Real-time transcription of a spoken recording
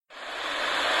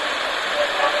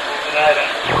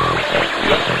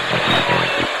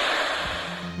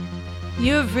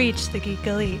You have reached the Geek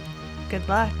Elite. Good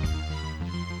luck.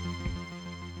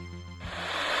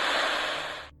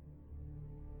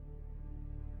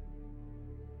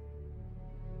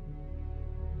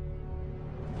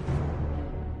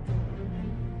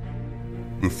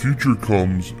 The future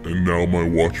comes, and now my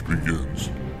watch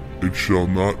begins. It shall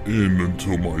not end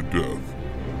until my death.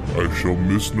 I shall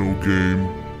miss no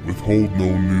game, withhold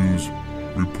no news,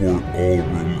 report all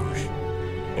rumors.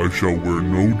 I shall wear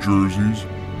no jerseys,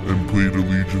 and plead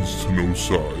allegiance to no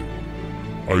side.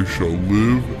 I shall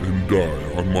live and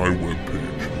die on my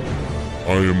webpage.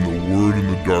 I am the word in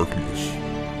the darkness.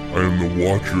 I am the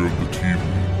watcher of the TV.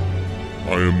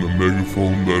 I am the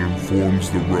megaphone that informs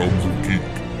the realms of geek.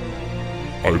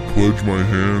 I pledge my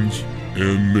hands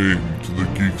and name to the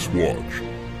Geeks Watch,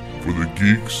 for the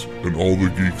geeks and all the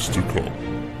geeks to come.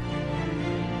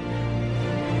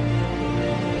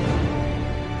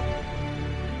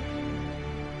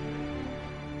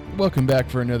 Welcome back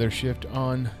for another shift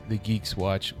on the Geeks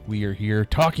Watch. We are here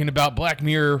talking about Black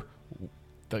Mirror.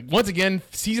 Once again,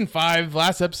 season 5,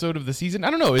 last episode of the season. I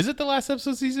don't know, is it the last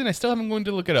episode of the season? I still haven't going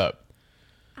to look it up.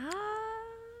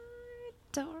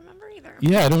 Don't remember either.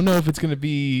 Yeah, I don't know if it's going to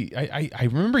be... I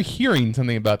remember hearing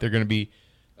something about there going to be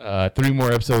 3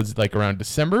 more episodes like around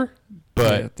December,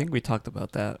 but yeah, I think we talked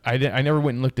about that. I never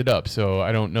went and looked it up, so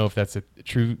I don't know if that's a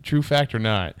true fact or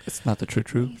not. It's not the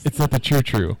true. It's not the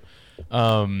true.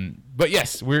 But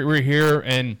yes, we're here,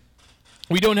 and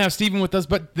we don't have Steven with us,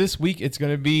 but this week it's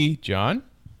going to be John.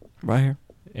 Right here.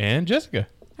 And Jessica.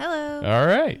 Hello. All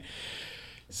right.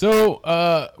 So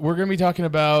we're going to be talking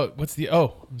about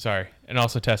I'm sorry. And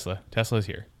also Tesla. Tesla's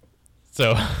here.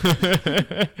 So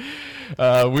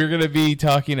we're going to be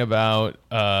talking about,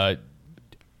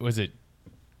 was it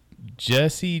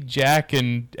Jesse, Jack,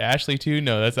 and Ashley too?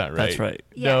 No, that's not right. That's right.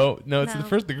 No, it's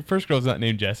the first girl's not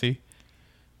named Jessie.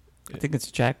 I think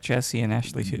it's Jack, Jesse, and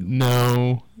Ashley too.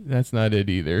 No, that's not it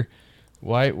either.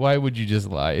 Why would you just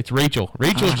lie? It's Rachel.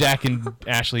 Jack, and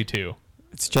Ashley too.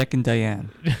 It's Jack and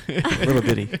Diane. Little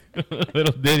ditty.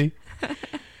 Little ditty.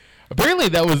 Apparently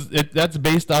that's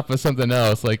based off of something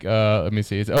else. Like let me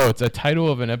see. It's a title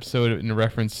of an episode in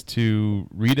reference to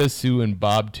Rita, Sue, and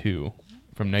Bob 2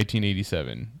 from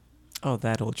 1987. Oh,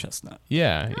 that old chestnut.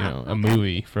 Yeah, a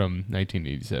movie from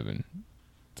 1987.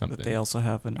 Something. But they also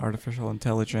have an artificial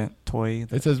intelligent toy.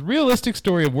 It says, realistic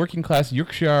story of working class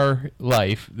Yorkshire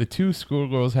life. The 2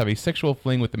 schoolgirls have a sexual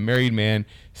fling with a married man,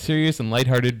 serious and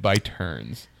lighthearted by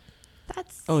turns.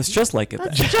 It's just like it.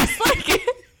 That's just like it.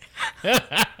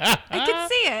 I could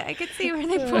see it. I could see where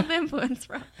they pulled the influence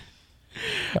from.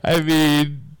 I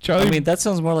mean, that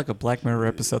sounds more like a Black Mirror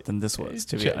episode than this was,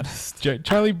 to be honest.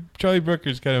 Charlie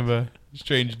Brooker's kind of a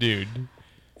strange dude.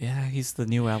 Yeah, he's the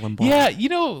new Alan Ball. Yeah,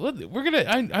 we're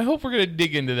gonna. I hope we're gonna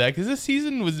dig into that because this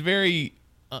season was very.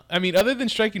 Other than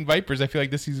Striking Vipers, I feel like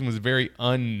this season was very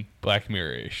un-Black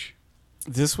Mirror-ish.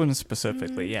 This one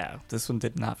specifically, yeah. This one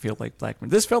did not feel like Black Mirror.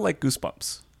 This felt like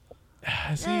Goosebumps.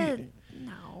 No.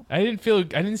 I didn't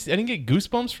get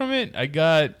Goosebumps from it. I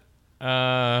got.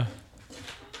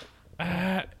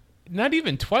 Not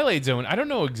even Twilight Zone. I don't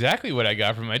know exactly what I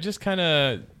got from it. I just kind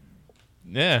of.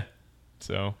 Yeah.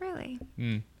 So really,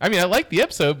 I like the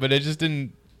episode, but it just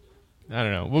didn't. I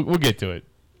don't know. We'll get to it.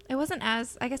 It wasn't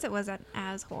as. I guess it wasn't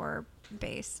as horror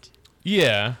based.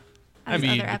 Yeah, as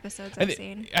other episodes I've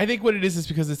seen. I think what it is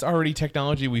because it's already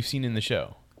technology we've seen in the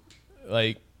show.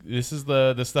 Like this is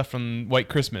the stuff from White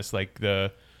Christmas, like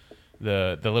the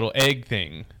little egg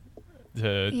thing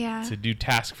to do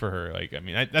task for her. Like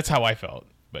that's how I felt.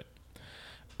 But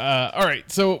all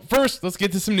right. So first, let's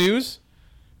get to some news.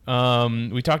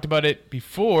 We talked about it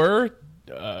before.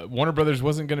 Warner Brothers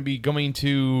wasn't going to be going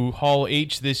to Hall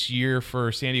H this year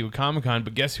for San Diego Comic-Con,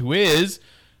 but guess who is?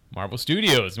 Marvel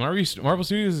Studios. Marvel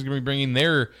Studios is going to be bringing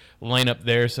their lineup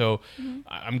there, so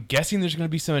I'm guessing there's going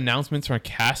to be some announcements from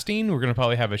casting. We're going to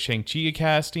probably have a Shang-Chi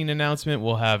casting announcement.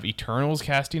 We'll have Eternals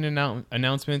casting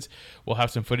announcements. We'll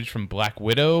have some footage from Black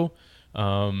Widow.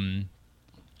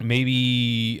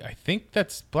 Maybe, I think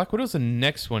that's Black Widow's the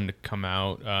next one to come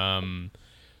out.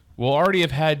 We'll already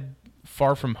have had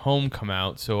Far From Home come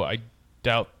out, so I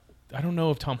don't know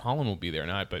if Tom Holland will be there or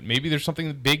not, but maybe there's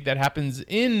something big that happens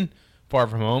in Far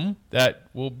From Home that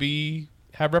will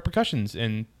have repercussions,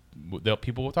 and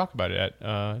people will talk about it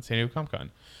at San Diego Comic-Con.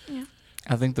 Yeah.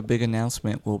 I think the big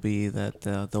announcement will be that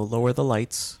they'll lower the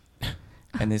lights,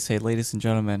 and they say, ladies and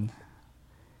gentlemen,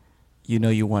 you know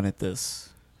you wanted this.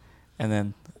 And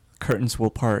then curtains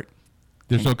will part.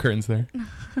 There's no curtains there.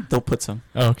 They'll put some.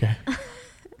 Oh, okay.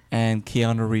 And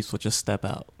Keanu Reeves will just step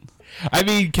out. I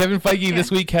mean, Kevin Feige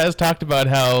this week has talked about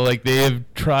how like they have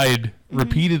tried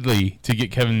repeatedly to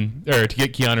get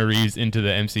Keanu Reeves into the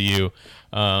MCU.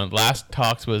 Last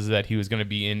talks was that he was going to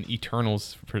be in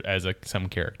Eternals as some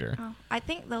character. Oh, I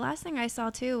think the last thing I saw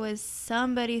too was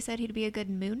somebody said he'd be a good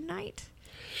Moon Knight.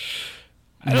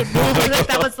 I don't know.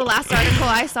 That was the last article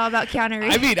I saw about Keanu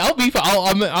Reeves. I mean,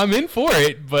 I'm in for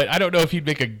it, but I don't know if he'd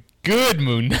make a good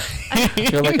Moon Knight. I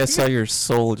feel like I saw your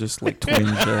soul just like twinge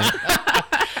there.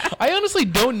 I honestly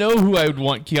don't know who I would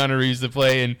want Keanu Reeves to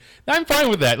play, and I'm fine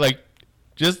with that. Like,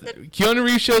 just Keanu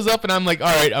Reeves shows up, and I'm like,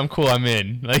 all right, I'm cool, I'm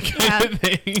in. Like, Yeah. I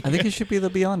think he should be the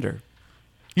Beyonder.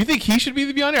 You think he should be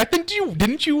the Beyonder? I think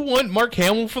didn't you want Mark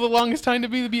Hamill for the longest time to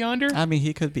be the Beyonder? I mean,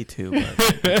 he could be too,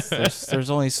 but there's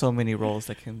only so many roles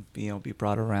that can be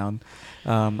brought around.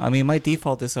 I mean, my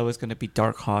default is always going to be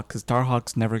Darkhawk because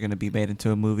Darkhawk's never going to be made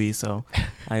into a movie. So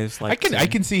I just like I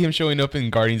can see him showing up in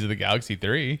Guardians of the Galaxy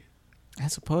 3. I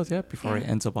suppose, yeah, before he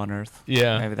ends up on Earth.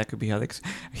 Yeah. Maybe that could be how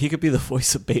he could be the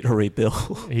voice of Beta Ray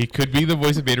Bill. He could be the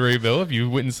voice of Beta Ray Bill. If you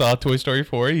went and saw Toy Story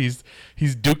 4, he's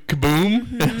Duke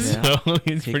Kaboom. So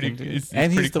he's pretty cool.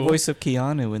 And he's the voice of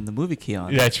Keanu in the movie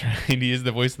Keanu. That's right. He is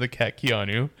the voice of the cat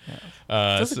Keanu.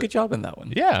 Yeah. Does a good job in that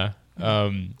one. Yeah.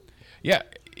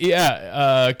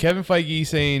 Kevin Feige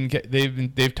saying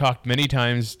they've talked many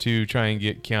times to try and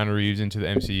get Keanu Reeves into the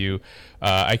MCU.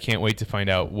 I can't wait to find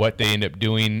out what they end up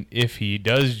doing if he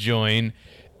does join.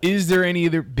 Is there any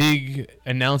other big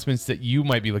announcements that you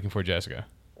might be looking for, Jessica?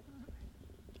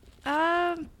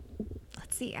 Let's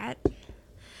see. I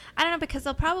don't know, because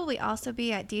they'll probably also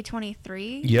be at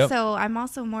D23. Yep. So I'm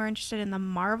also more interested in the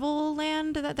Marvel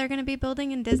land that they're going to be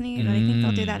building in Disney. But I think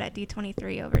they'll do that at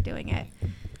D23 over doing it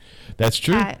That's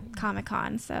true. at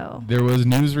Comic-Con. So There was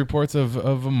news reports of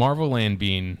a Marvel land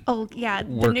being. Oh, yeah. The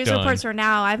Work news done. reports were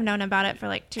now. I've known about it for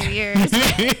like 2 years.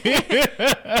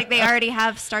 Like they already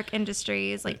have Stark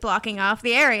Industries like blocking off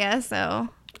the area. So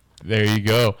There you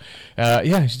go.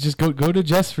 You should just go to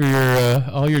Jess for your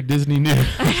all your Disney news,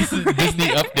 Disney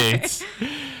updates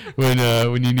when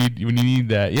you need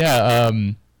that. Yeah,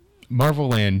 Marvel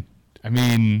Land. I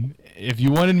mean, if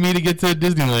you wanted me to get to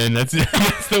Disneyland, that's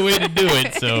the way to do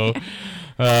it. So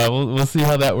we'll see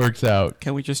how that works out.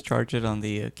 Can we just charge it on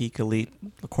the Geek Elite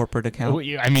corporate account?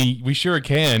 I mean, we sure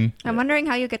can. I'm wondering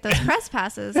how you get those press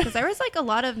passes, because there was like a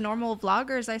lot of normal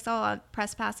vloggers I saw on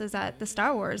press passes at the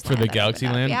Star Wars For the land that Galaxy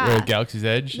opened up. Land or Galaxy's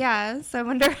Edge? Yeah, so I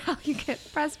wonder how you get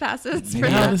press passes for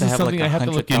Maybe Yeah, that. this is something I have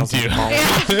to look into.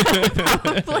 Yeah,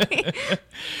 probably.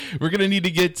 We're gonna need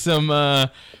to get some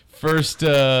first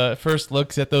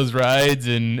looks at those rides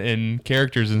and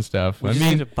characters and stuff. We just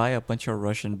need to buy a bunch of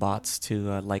Russian bots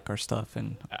to like our stuff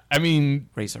and I mean,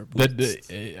 raise our boots.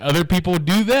 other people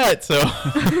do that, so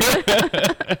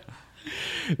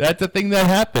that's a thing that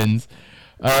happens.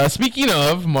 Speaking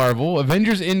of Marvel,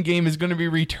 Avengers Endgame is going to be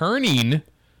returning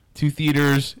to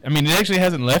theaters. I mean, it actually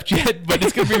hasn't left yet, but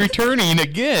it's going to be returning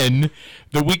again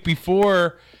the week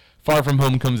before Far From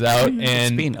Home comes out, and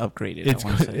it's being upgraded. It's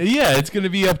going to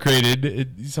be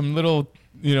upgraded. Some little,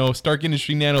 Stark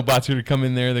Industry nanobots are going to come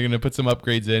in there. They're going to put some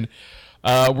upgrades in.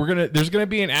 There's going to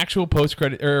be an actual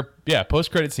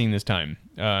post-credit scene this time.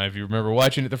 If you remember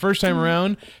watching it the first time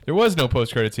around, there was no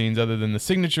post-credit scenes other than the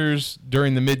signatures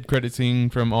during the mid-credit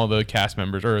scene from all the cast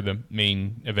members or the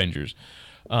main Avengers.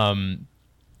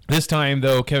 This time,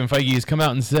 though, Kevin Feige has come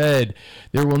out and said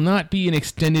there will not be an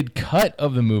extended cut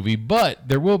of the movie, but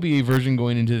there will be a version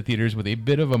going into the theaters with a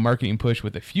bit of a marketing push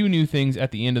with a few new things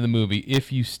at the end of the movie. If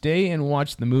you stay and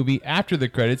watch the movie after the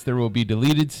credits, there will be a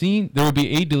deleted scene, a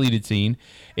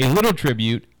little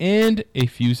tribute, and a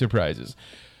few surprises.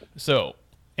 So,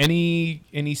 any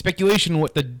speculation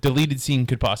what the deleted scene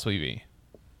could possibly be?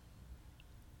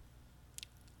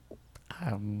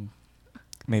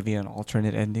 Maybe an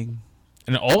alternate ending.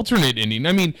 An alternate ending.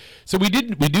 I mean, so we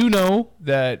do know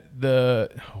that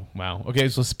okay,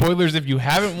 so spoilers if you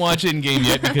haven't watched Endgame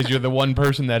yet because you're the one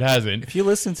person that hasn't. If you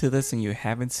listen to this and you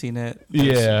haven't seen it,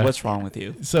 what's wrong with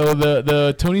you? So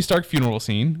the Tony Stark funeral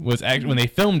scene was actually, when they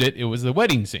filmed it, it was the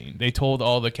wedding scene. They told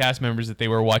all the cast members that they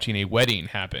were watching a wedding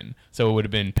happen. So it would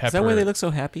have been Pepper. Is that why they look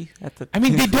so happy at the I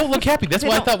mean, they don't look happy. That's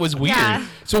what I thought was weird. Yeah.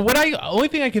 So only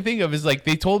thing I can think of is like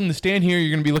they told them to stand here,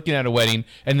 you're going to be looking at a wedding,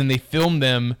 and then they filmed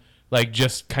them like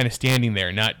just kind of standing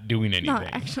there, not doing anything. Not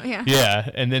actually, yeah. Yeah,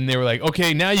 and then they were like,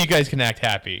 okay, now you guys can act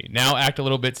happy. Now act a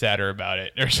little bit sadder about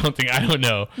it or something. I don't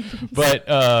know. But,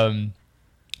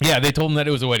 they told them that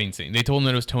it was a wedding scene. They told them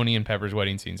that it was Tony and Pepper's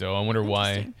wedding scene. So I wonder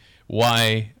why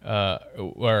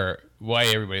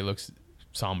everybody looks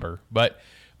somber. But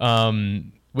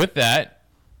with that,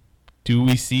 do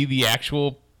we see the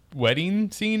actual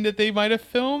wedding scene that they might have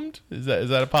filmed? Is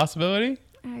that a possibility?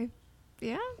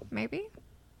 Yeah, maybe.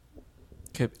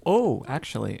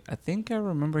 Actually, I think I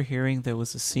remember hearing there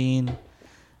was a scene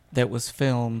that was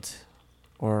filmed,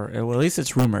 or well, at least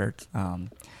it's rumored,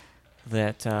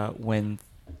 that when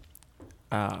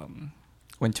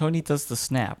Tony does the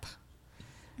snap,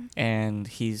 and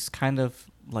he's kind of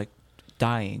like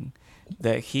dying,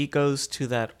 that he goes to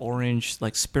that orange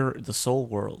like spirit, the soul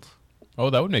world. Oh,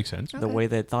 that would make sense. The way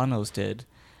that Thanos did,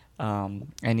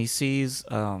 and he sees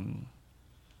an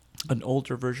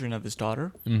older version of his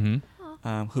daughter,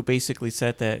 who basically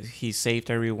said that he saved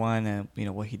everyone,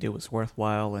 and what he did was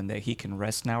worthwhile, and that he can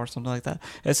rest now, or something like that.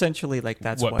 Essentially, like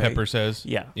that's what why, Pepper says.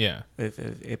 Yeah, yeah.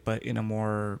 But in a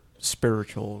more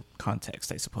spiritual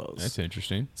context, I suppose. That's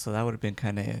interesting. So that would have been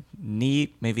kind of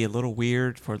neat, maybe a little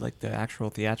weird for like the actual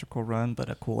theatrical run, but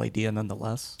a cool idea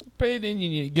nonetheless. But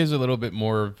it gives a little bit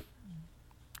more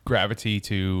gravity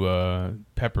to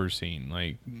Pepper's scene.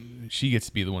 Like she gets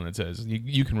to be the one that says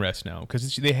you can rest now,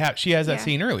 because she has that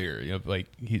scene earlier of like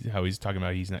how he's talking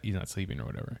about he's not sleeping or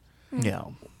whatever. Yeah.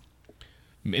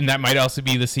 And that might also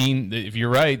be the scene, if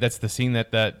you're right, that's the scene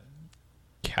that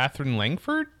Catherine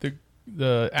Langford,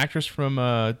 the actress from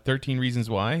 13 Reasons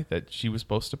Why, that she was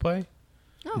supposed to play.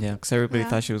 Oh. Yeah, because everybody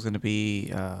thought she was going to be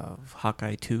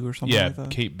Hawkeye 2 or something like that. Yeah,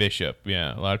 Kate Bishop.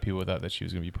 Yeah, a lot of people thought that she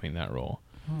was going to be playing that role.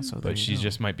 Oh, so but she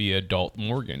just might be adult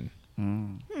Morgan.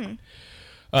 Mm.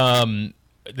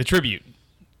 The tribute.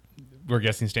 We're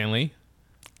guessing Stan Lee.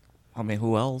 I mean,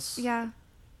 who else? Yeah.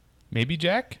 Maybe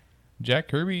Jack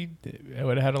Kirby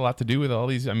would have had a lot to do with all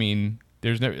these. I mean,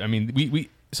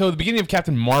 so at the beginning of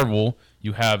Captain Marvel,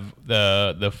 you have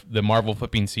the Marvel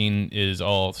flipping scene is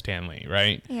all Stan Lee,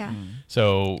 right? Yeah.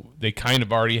 So they kind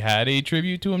of already had a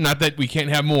tribute to him. Not that we can't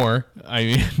have more. I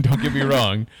mean, don't get me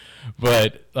wrong,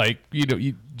 but like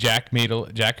Jack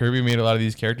Kirby made a lot of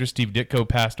these characters. Steve Ditko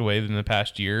passed away in the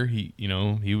past year. He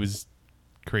was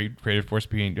creative force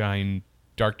behind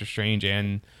Doctor Strange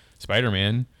and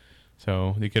Spider-Man.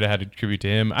 So they could have had a tribute to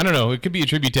him. I don't know. It could be a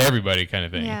tribute to everybody, kind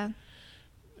of thing. Yeah.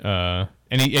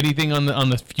 Anything on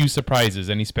the few surprises?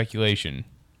 Any speculation?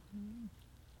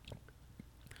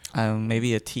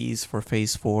 Maybe a tease for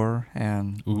Phase 4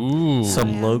 and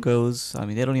some logos. I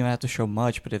mean, they don't even have to show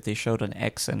much, but if they showed an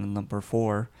X and a number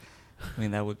 4, I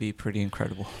mean, that would be pretty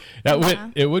incredible.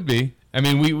 It would be. I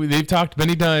mean, they've talked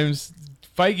many times.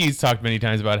 Feige's talked many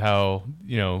times about how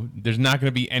there's not going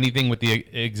to be anything with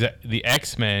the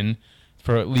X-Men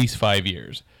for at least 5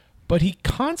 years. But I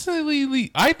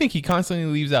think he constantly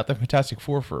leaves out the Fantastic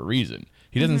Four for a reason.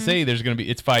 He doesn't say there's going to be,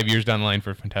 it's 5 years down the line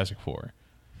for Fantastic Four.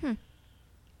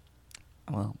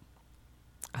 Well,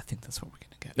 I think that's what we're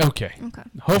going to get. Okay.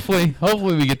 Hopefully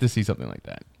we get to see something like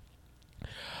that.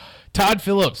 Todd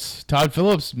Phillips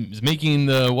is making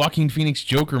the Joaquin Phoenix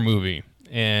Joker movie.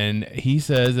 And he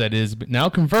says that it is now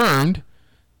confirmed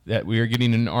that we are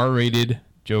getting an R-rated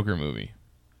Joker movie.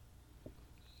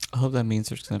 I hope that means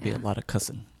there's going to be a lot of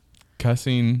cussing.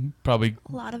 Probably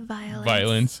a lot of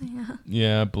violence.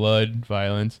 Yeah, blood,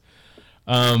 violence.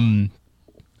 I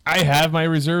have my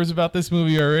reserves about this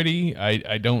movie already.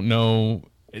 I don't know.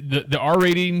 The R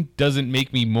rating doesn't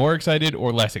make me more excited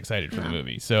or less excited for the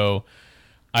movie. So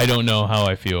I don't know how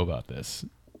I feel about this.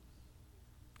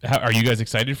 Are you guys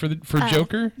excited for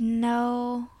Joker?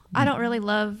 No. I don't really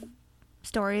love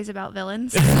stories about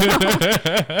villains.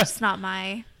 It's not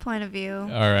my point of view. All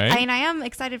right. I mean, I am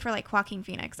excited for like Joaquin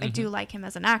Phoenix. I do like him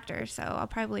as an actor, so I'll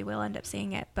probably will end up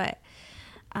seeing it. But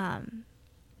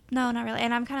no, not really.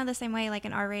 And I'm kind of the same way, like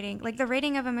an R rating. Like the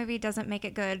rating of a movie doesn't make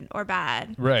it good or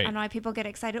bad. Right. I don't know why people get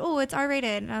excited. Oh, it's R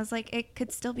rated. And I was like, it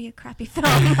could still be a crappy film.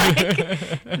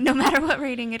 Like, no matter what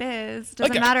rating it is.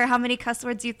 Doesn't matter how many cuss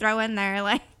words you throw in there.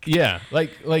 Like. Yeah,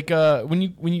 like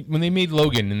when they made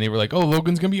Logan and they were like, oh,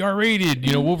 Logan's gonna be R-rated,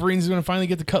 Wolverine's gonna finally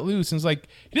get to cut loose, and it's like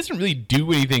he doesn't really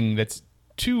do anything that's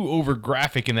too over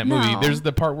graphic in that movie. There's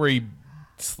the part where he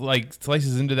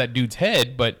slices into that dude's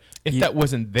head, but if that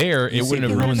wasn't there, it wouldn't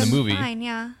have ruined the movie. Fine,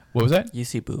 yeah. What was that? You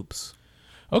see boobs.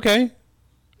 Okay.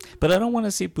 But I don't want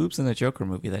to see boobs in the Joker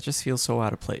movie. That just feels so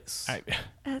out of place.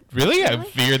 Really? I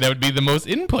figured that would be the most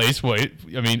in place way.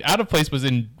 I mean, out of place was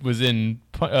in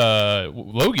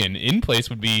Logan. In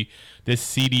place would be this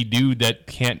seedy dude that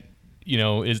can't,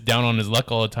 is down on his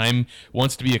luck all the time,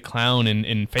 wants to be a clown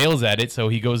and fails at it, so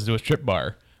he goes to a strip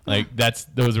bar. Like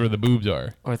those are where the boobs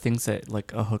are. Or thinks that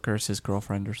like a hooker's his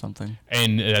girlfriend or something.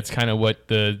 And that's kind of what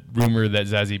the rumor that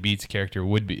Zazie Beetz' character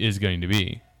is going to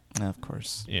be. Of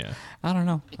course. Yeah. I don't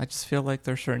know. I just feel like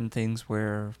there's certain things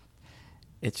where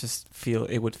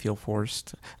it would feel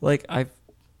forced. Like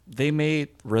they made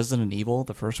Resident Evil,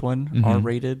 the first one,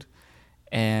 R-rated,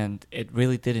 and it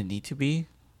really didn't need to be.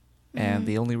 And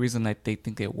the only reason they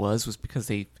think it was because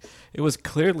it was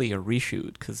clearly a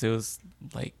reshoot, because it was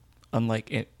like,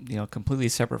 unlike it, completely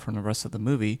separate from the rest of the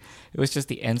movie. It was just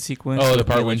the end sequence. Oh, the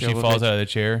part when she falls out of the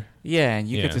chair. Yeah, and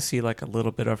you get to see like a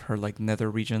little bit of her like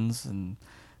nether regions, and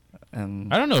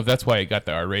I don't know if that's why it got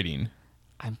the R rating.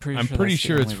 I'm pretty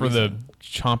sure it's for the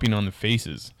chomping on the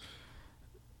faces.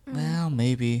 Well,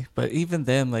 maybe, but even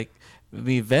then, like,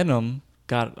 Venom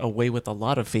got away with a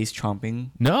lot of face chomping.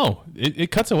 No, it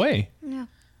cuts away. Yeah.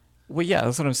 Well, yeah,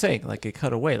 that's what I'm saying. Like, it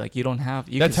cut away. Like, you don't have.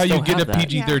 That's how you get a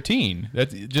PG-13.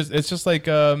 That's just. It's just like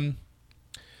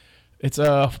it's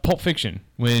Pulp Fiction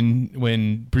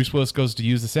when Bruce Willis goes to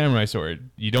use the samurai sword.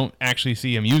 You don't actually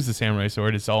see him use the samurai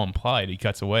sword. It's all implied. He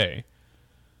cuts away.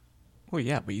 Well,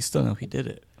 yeah, but you still know he did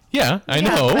it. Yeah, I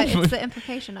know. But it's the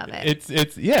implication of it. It's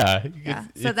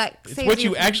what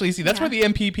you actually see. That's where the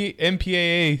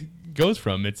MPAA goes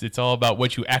from. It's all about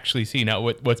what you actually see, not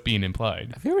what's being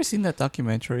implied. Have you ever seen that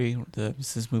documentary,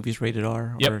 this movie's rated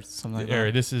R or something like that? Or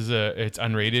this is it's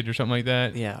unrated or something like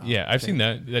that? Yeah. I've seen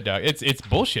that doc. It's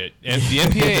bullshit. And the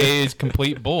MPAA is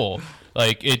complete bull.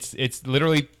 Like it's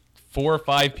literally 4 or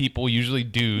 5 people, usually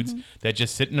dudes, that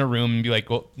just sit in a room and be like,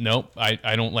 well, nope,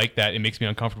 I don't like that. It makes me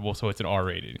uncomfortable, so it's an R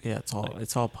rated. Yeah,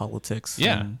 it's all politics.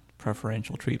 Yeah. And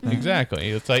preferential treatment. Exactly.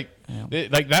 It's like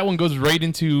like that one goes right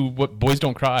into what Boys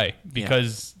Don't Cry,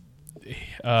 because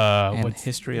and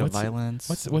history of violence.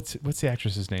 What's the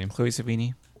actress's name? Chloe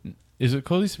Sevigny. Is it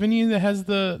Chloe Sevigny that has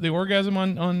the orgasm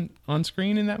on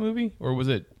screen in that movie, or was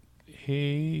it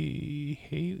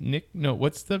Nick? No,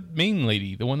 what's the main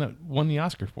lady, the one that won the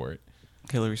Oscar for it?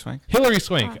 Hilary Swank. Hilary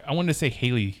Swank. I wanted to say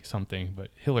Haley something, but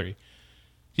Hilary.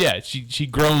 Yeah, she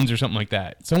groans or something like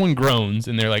that. Someone groans,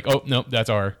 and they're like, "Oh no, that's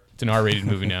R. It's an R-rated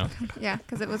movie now." Yeah,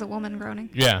 because it was a woman groaning.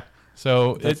 Yeah,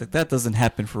 so that doesn't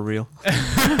happen for real.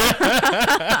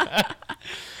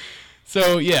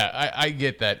 So yeah, I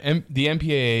get that. The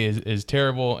MPAA is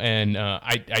terrible, and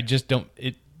I just don't.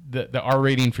 The R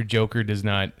rating for Joker does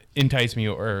not entice me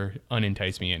or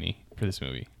unentice me any for this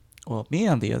movie. Well, me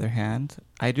on the other hand,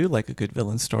 I do like a good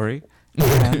villain story.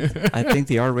 And I think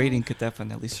the R rating could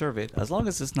definitely serve it, as long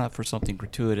as it's not for something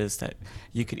gratuitous that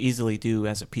you could easily do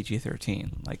as a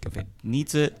PG-13. Like, if it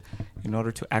needs it in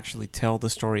order to actually tell the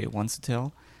story it wants to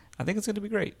tell, I think it's going to be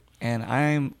great. And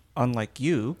I'm, unlike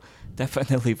you,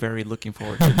 definitely very looking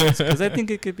forward to this, because I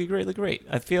think it could be really great.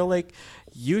 I feel like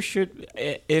you should,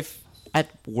 if at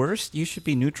worst, you should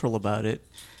be neutral about it,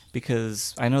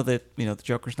 because I know that, the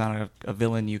Joker's not a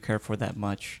villain you care for that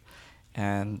much.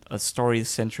 And a story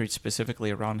centered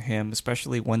specifically around him,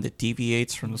 especially one that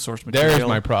deviates from the source material. There's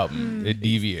my problem. It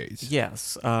deviates.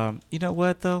 Yes. You know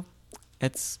what, though?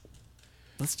 Let's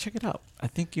check it out. I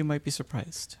think you might be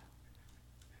surprised.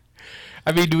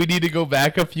 I mean, do we need to go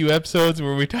back a few episodes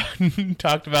where we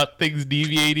talked about things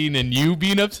deviating and you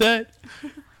being upset?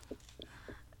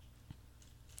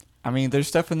 I mean, there's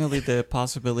definitely the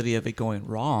possibility of it going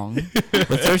wrong,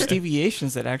 but there's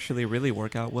deviations that actually really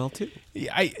work out well too.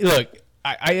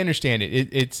 I understand it.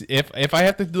 It's if I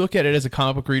have to look at it as a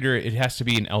comic book reader, it has to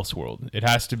be an Elseworld. It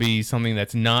has to be something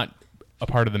that's not a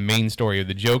part of the main story of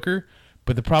the Joker.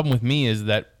 But the problem with me is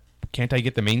that can't I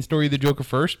get the main story of the Joker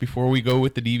first before we go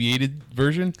with the deviated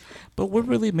version? But what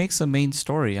really makes a main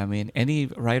story? I mean, any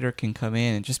writer can come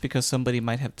in, and just because somebody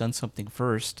might have done something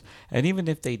first, and even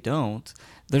if they don't,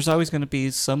 there's always going to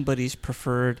be somebody's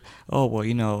preferred,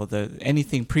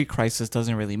 anything pre-crisis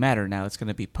doesn't really matter now. It's going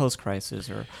to be post-crisis,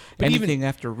 or anything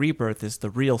after Rebirth is the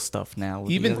real stuff now.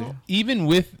 Even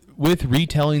with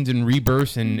retellings and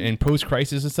rebirths and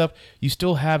post-crisis and stuff, you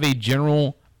still have a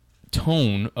general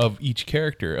tone of each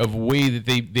character, of way that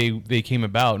they came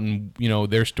about, and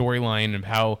their storyline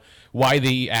of why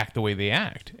they act the way they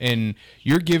act. And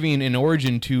you're giving an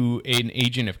origin to an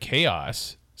agent of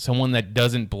chaos, someone that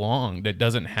doesn't belong, that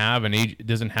doesn't have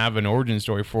an origin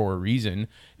story for a reason.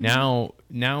 Now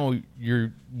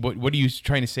you're what are you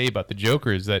trying to say about the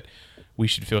Joker? Is that we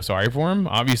should feel sorry for him?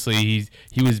 Obviously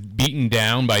he was beaten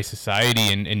down by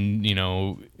society, and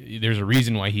there's a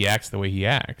reason why he acts the way he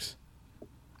acts.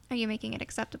 Are you making it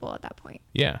acceptable at that point?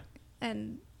 Yeah.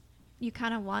 And you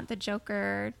kind of want the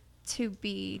Joker to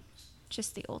be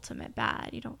just the ultimate bad.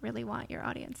 You don't really want your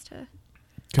audience to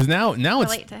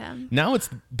relate to him. Now it's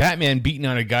Batman beating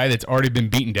on a guy that's already been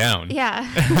beaten down.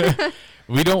 Yeah.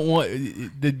 we don't want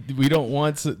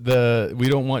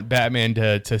Batman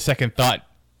to second thought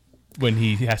when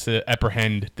he has to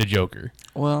apprehend the Joker.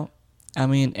 Well, I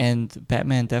mean, and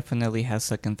Batman definitely has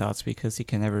second thoughts because he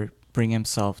can never bring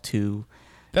himself to.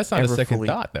 That's not a second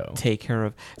thought, though. Take care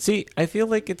of. See, I feel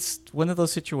like it's one of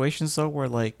those situations, though, where,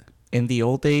 like, in the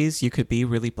old days, you could be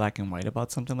really black and white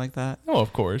about something like that. Oh,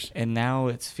 of course. And now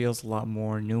it feels a lot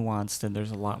more nuanced, and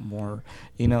there's a lot more,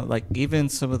 you know, like even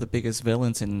some of the biggest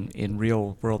villains in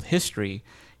real world history,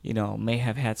 you know, may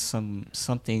have had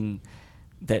something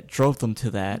that drove them to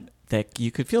that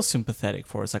you could feel sympathetic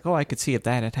for. It's like, oh, I could see if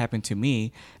that had happened to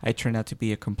me, I turned out to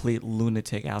be a complete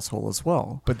lunatic asshole as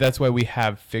well. But that's why we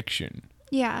have fiction.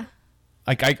 Yeah.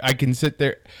 Like I can sit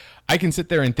there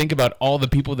and think about all the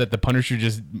people that the Punisher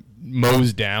just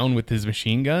mows down with his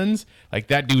machine guns. Like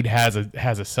that dude has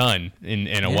a son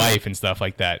and a wife and stuff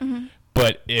like that. Mm-hmm.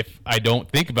 But if I don't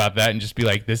think about that and just be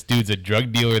like, this dude's a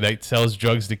drug dealer that sells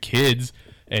drugs to kids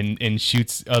and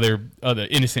shoots other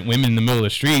innocent women in the middle of the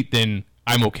street, then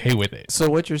I'm okay with it. So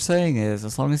what you're saying is,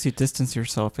 as long as you distance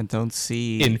yourself and don't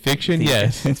see... In fiction,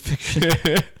 yes. In fiction.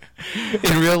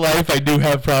 In real life, I do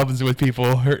have problems with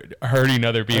people hurting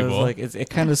other people. Like, it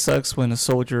kind of sucks when a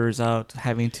soldier is out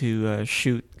having to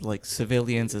shoot like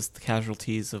civilians as the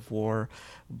casualties of war.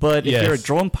 But if you're a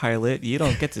drone pilot, you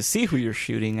don't get to see who you're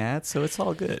shooting at, so it's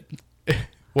all good.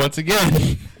 Once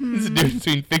again, there's a difference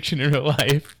between fiction and real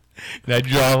life. And I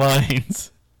draw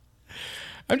lines.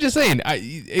 I'm just saying,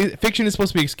 fiction is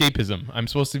supposed to be escapism. I'm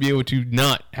supposed to be able to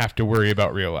not have to worry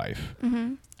about real life.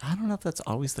 Mm-hmm. I don't know if that's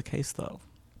always the case, though.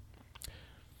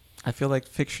 I feel like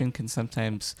fiction can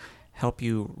sometimes help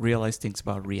you realize things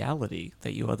about reality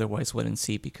that you otherwise wouldn't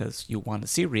see because you want to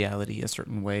see reality a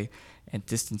certain way and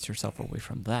distance yourself away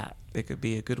from that. It could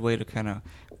be a good way to kind of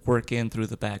work in through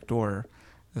the back door.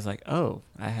 It's like, oh,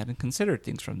 I hadn't considered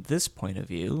things from this point of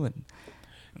view, and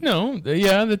no,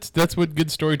 yeah, that's what good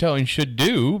storytelling should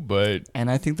do, but... And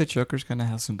I think the Joker's going to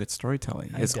have some good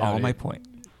storytelling, is all my point.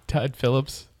 Todd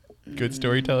Phillips, good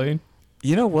storytelling?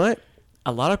 You know what?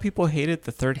 A lot of people hated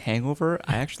the third Hangover.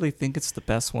 I actually think it's the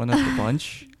best one of the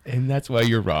bunch. And that's why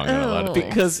you're wrong on a lot of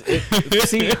things.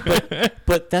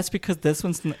 But that's because this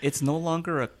one's, it's no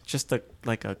longer just a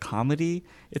comedy.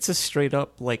 It's a straight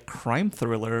up like crime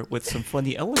thriller with some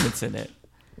funny elements in it.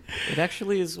 It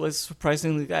actually was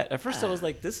surprisingly good. At first I was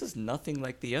like, this is nothing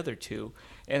like the other two.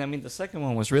 And I mean, the second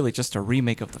one was really just a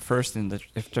remake of the first in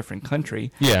a different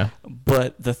country. Yeah.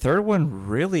 But the third one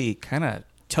really kind of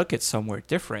took it somewhere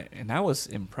different. And I was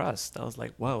impressed. I was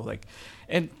like, whoa.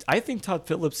 And I think Todd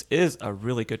Phillips is a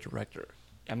really good director.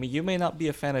 I mean, you may not be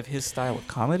a fan of his style of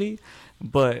comedy,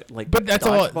 but that's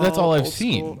all I've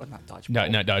seen. Not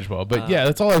Dodgeball. Not Dodgeball, but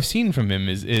that's all I've seen from him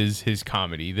is his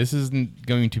comedy. This isn't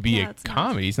going to be a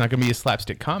comedy. It's not going to be a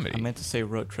slapstick comedy. I meant to say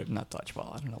Road Trip, not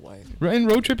Dodgeball. I don't know why.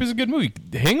 And Road Trip is a good movie.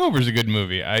 Hangover is a good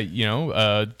movie.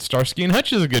 Starsky and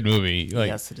Hutch is a good movie.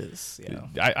 Yes, it is. Yeah.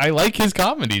 I like his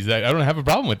comedies. I don't have a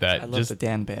problem with that. I love the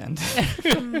Dan Band.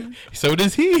 So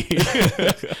does he.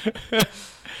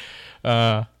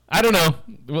 I don't know.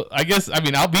 Well,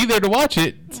 I'll be there to watch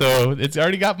it, so it's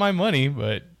already got my money,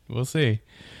 but we'll see.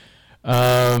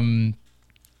 So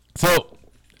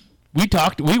we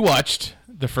watched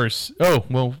the first. Oh,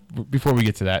 well, before we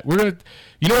get to that,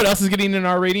 you know what else is getting an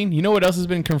R rating? You know what else has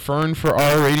been confirmed for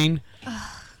R rating?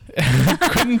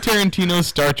 Quentin Tarantino's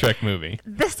Star Trek movie.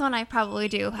 This one I probably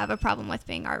do have a problem with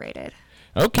being R rated.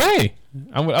 Okay.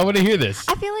 I want to hear this.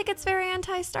 I feel like it's very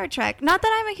anti-Star Trek. Not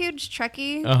that I'm a huge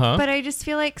Trekkie, but I just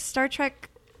feel like Star Trek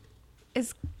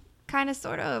is kind of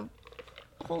sort of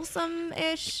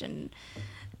wholesome-ish, and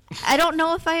I don't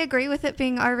know if I agree with it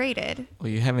being R-rated. Well,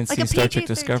 you haven't seen Star Trek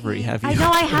Discovery, have you? I know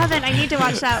I haven't. I need to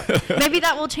watch that. Maybe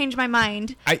that will change my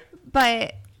mind. I'd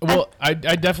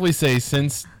definitely say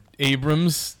since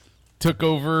Abrams took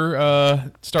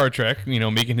over Star Trek,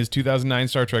 making his 2009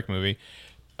 Star Trek movie,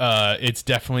 it's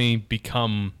definitely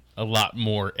become a lot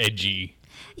more edgy,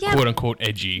 quote unquote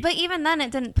edgy. But even then,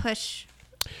 it didn't push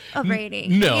a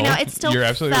rating. No, it still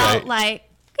felt like,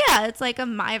 it's like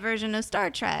my version of Star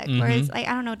Trek. Mm-hmm. Whereas, I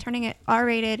don't know, turning it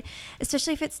R-rated,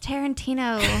 especially if it's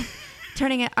Tarantino,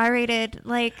 turning it R-rated,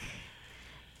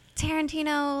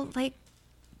 Tarantino,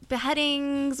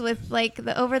 beheadings with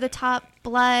the over-the-top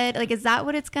blood, is that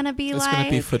what it's gonna be it's like? It's gonna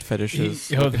be foot fetishes.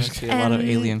 There's a lot of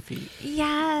alien feet.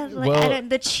 Yeah,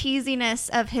 the cheesiness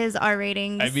of his R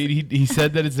ratings. I mean, he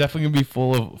said that it's definitely gonna be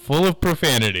full of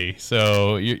profanity,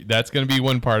 so that's gonna be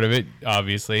one part of it,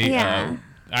 obviously. Yeah.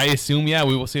 I assume, we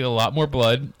will see a lot more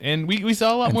blood, and we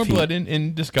saw a lot more blood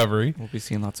in Discovery. We'll be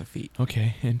seeing lots of feet.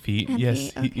 Okay, and feet.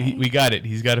 Yes, okay. We got it.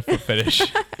 He's got a foot fetish.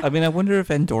 I mean, I wonder if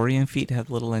Andorian feet have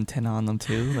little antenna on them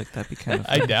too. That'd be kind of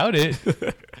fun. I doubt it.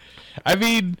 I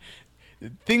mean,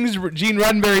 things Gene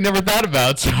Roddenberry never thought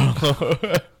about, so...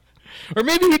 Or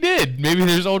maybe he did. Maybe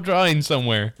there's old drawings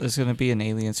somewhere. There's going to be an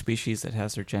alien species that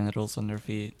has their genitals on their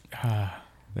feet.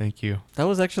 Thank you. That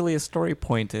was actually a story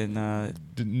point in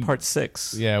part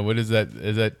 6. Yeah, what is that?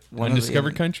 Is that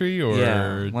Undiscovered Country or?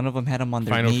 Yeah, one of them had him on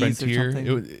their Final knees Frontier? or something.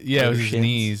 It was his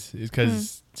knees.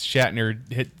 Because Shatner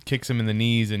kicks him in the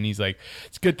knees, and he's like,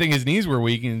 "It's a good thing his knees were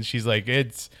weak." And she's like,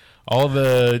 "It's all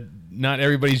not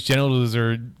everybody's genitals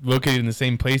are located in the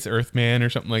same place, Earthman," or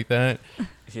something like that.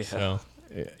 Yeah. So,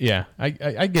 yeah,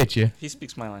 I get you. He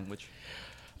speaks my language.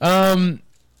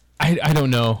 I don't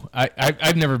know.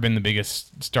 I've never been the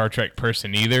biggest Star Trek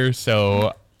person either,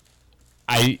 so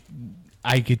I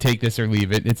could take this or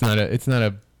leave it. It's not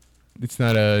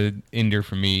a ender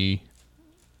for me,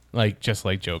 just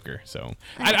like Joker. So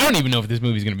I don't even know if this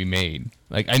movie's gonna be made.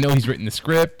 Like, I know he's written the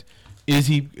script. Is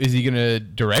he gonna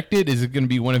direct it? Is it gonna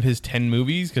be one of his 10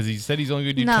 movies? Because he said he's only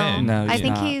gonna do 10. No, I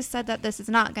think he said that this is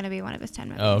not gonna be one of his 10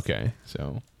 movies. Oh, okay.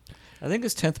 So I think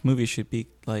his 10th movie should be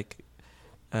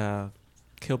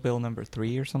Kill Bill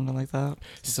 #3 or something like that.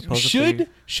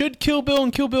 Should Kill Bill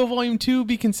and Kill Bill Volume 2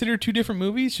 be considered 2 different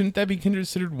movies? Shouldn't that be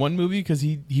considered one movie because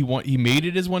he made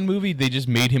it as one movie? They just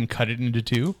made him cut it into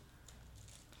 2.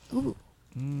 Ooh.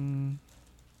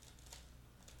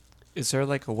 Is there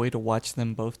a way to watch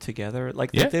them both together,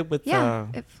 like they did with?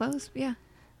 It flows. Yeah.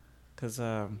 Because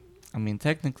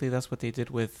technically that's what they did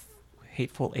with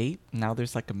Hateful Eight. Now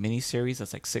there's a mini series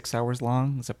that's 6 hours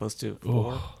long as opposed to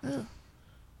 4. Ooh.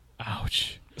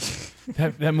 Ouch.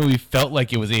 that movie felt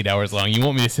like it was 8 hours long. You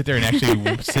want me to sit there and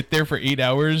actually sit there for 8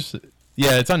 hours?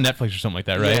 Yeah, it's on Netflix or something like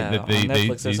that, right? Yeah, on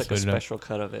Netflix there's a special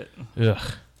cut of it.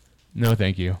 Ugh. No,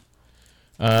 thank you.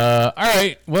 All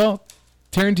right. Well,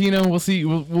 Tarantino, we'll see.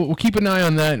 We'll keep an eye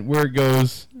on that, where it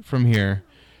goes from here.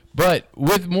 But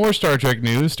with more Star Trek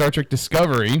news, Star Trek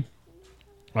Discovery,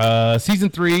 Season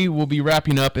 3 will be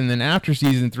wrapping up, and then after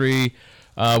Season 3,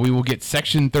 we will get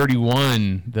Section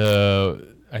 31,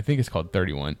 I think it's called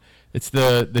 31. It's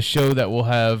the show that will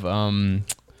have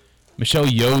Michelle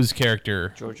Yeoh's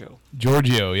character.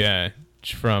 Giorgio, yeah,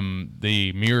 from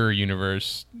the Mirror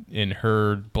Universe in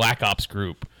her Black Ops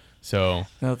group. So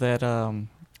now that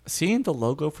seeing the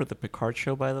logo for the Picard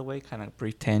show, by the way, kind of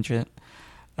brief tangent.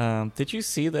 Did you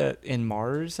see that in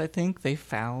Mars, I think, they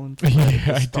found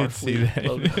I did see that.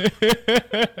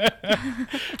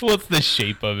 Well, it's the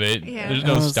shape of it. Yeah. There's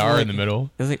no star in the middle.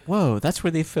 I was like, whoa, that's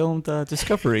where they filmed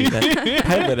Discovery, that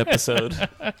pilot episode.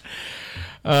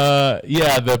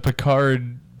 Yeah, the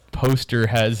Picard poster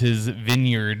has his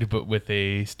vineyard, but with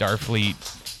a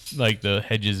Starfleet, like the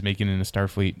hedges making it a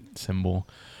Starfleet symbol.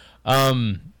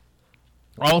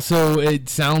 Also, it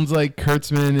sounds like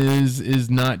Kurtzman is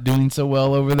not doing so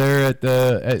well over there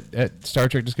at Star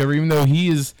Trek Discovery, even though he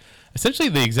is essentially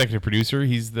the executive producer.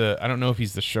 I don't know if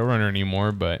he's the showrunner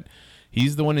anymore, but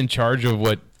he's the one in charge of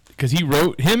because he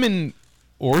wrote him and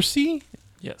Orci.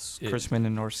 Yes, Kurtzman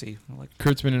and Orci. Alex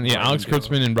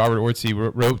Kurtzman and Robert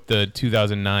Orci wrote the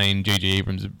 2009 J.J.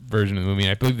 Abrams version of the movie,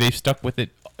 and I believe they stuck with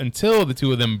it until the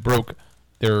two of them broke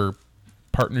their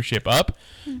partnership up,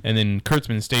 and then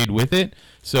Kurtzman stayed with it.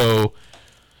 So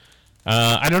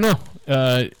I don't know.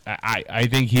 I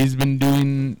think he's been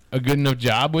doing a good enough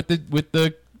job with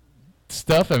the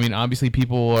stuff. I mean, obviously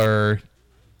people are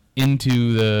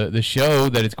into the show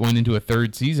that it's going into a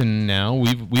 3rd season now.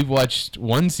 We've watched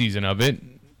 1 season of it.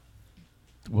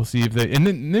 We'll see if and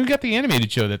then they've got the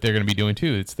animated show that they're going to be doing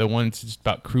too. It's the one that's just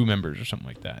about crew members or something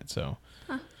like that. So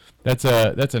that's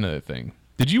another thing.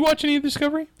 Did you watch any of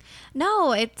Discovery?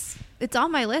 No, it's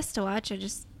on my list to watch. I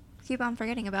just keep on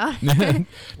forgetting about it.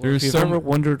 If you've ever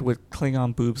wondered what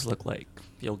Klingon boobs look like,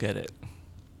 you'll get it.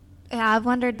 Yeah, I've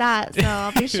wondered that, so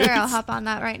I'll be sure I'll hop on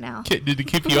that right now. Did it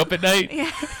keep you up at night?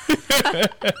 Yeah.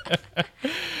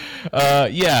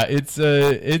 Yeah,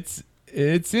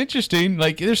 it's interesting.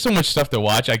 Like, there's so much stuff to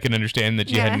watch. I can understand that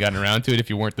you hadn't gotten around to it if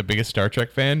you weren't the biggest Star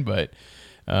Trek fan, but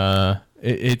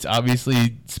it's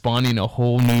obviously spawning a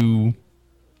whole new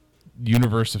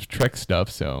universe of Trek stuff,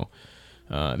 so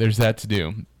there's that to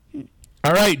do.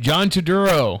 All right, John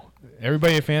Turturro.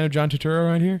 Everybody a fan of John Turturro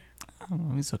around here?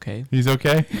 Oh, he's okay. He's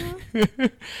okay?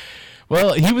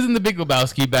 Well, he was in The Big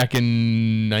Lebowski back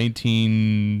in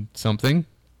 19-something.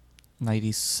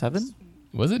 97?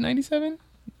 Was it 97?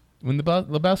 When the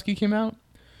Lebowski came out?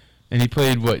 And he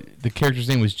played the character's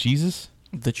name was Jesus?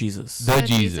 The Jesus. The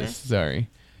Jesus, sorry.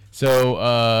 So,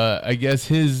 I guess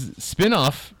his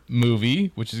spin-off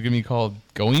movie, which is going to be called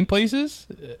Going Places,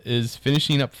 is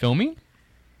finishing up filming.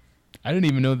 I didn't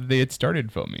even know that they had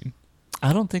started filming.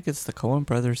 I don't think it's the Coen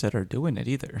brothers that are doing it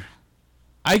either.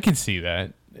 I can see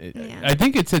that. Yeah. I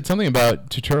think it said something about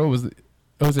Turturro was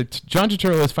it John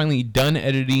Turturro has finally done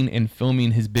editing and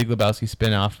filming his Big Lebowski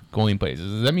spin-off Going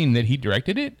Places. Does that mean that he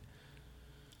directed it?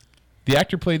 The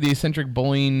actor played the eccentric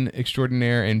bowling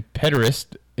extraordinaire and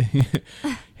pederast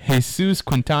Jesus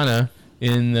Quintana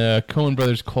in the Coen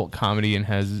Brothers cult comedy and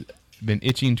has been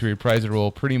itching to reprise the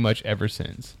role pretty much ever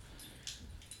since.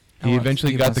 He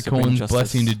eventually got the Coens'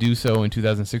 blessing to do so in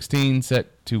 2016,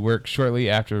 set to work shortly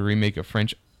after a remake of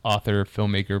French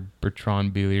author-filmmaker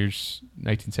Bertrand Billier's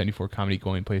 1974 comedy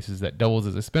Going Places that doubles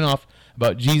as a spin-off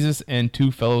about Jesus and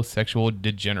two fellow sexual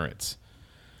degenerates.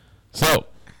 So,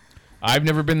 I've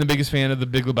never been the biggest fan of the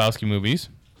Big Lebowski movies.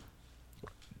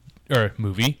 Or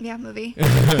movie. Yeah, movie.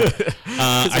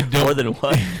 I don't more than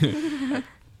one.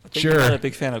 Sure. I'm not a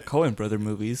big fan of Coen Brother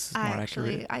movies. I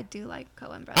do like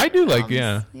Coen Brothers. I do films. like,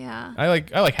 yeah. Yeah. I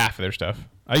like half of their stuff.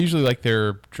 I usually like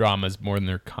their dramas more than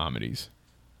their comedies.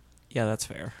 Yeah, that's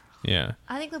fair. Yeah.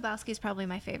 I think Lebowski's probably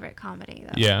my favorite comedy,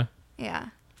 though. Yeah. Yeah.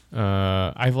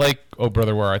 I like Oh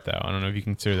Brother Where Art Thou. I don't know if you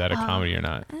consider that a comedy or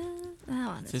not. That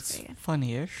one is It's pretty good.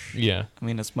 Funny-ish. Yeah. I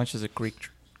mean, as much as a Greek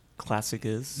classic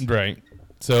is. Right.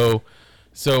 So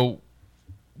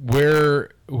where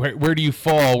do you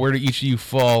fall? Where do each of you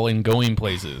fall in Going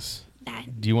Places?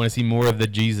 Do you want to see more of the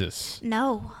Jesus?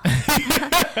 No.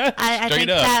 I think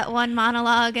that one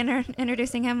monologue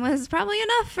introducing him was probably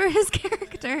enough for his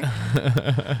character.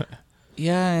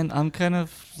 Yeah, and I'm kind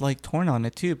of like torn on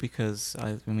it too because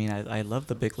I love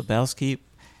the Big Lebowski,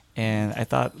 and I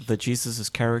thought the Jesus'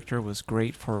 character was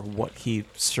great for what he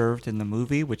served in the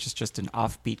movie, which is just an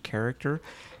offbeat character.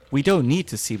 We don't need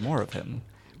to see more of him.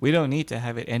 We don't need to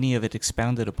have any of it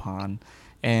expounded upon.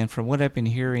 And from what I've been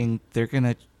hearing, they're going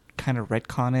to kind of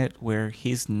retcon it where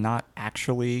he's not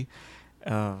actually...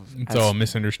 it's all a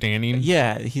misunderstanding?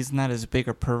 Yeah, he's not as big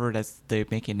a pervert as they're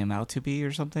making him out to be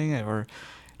or something. Or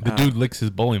the dude licks his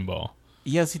bowling ball.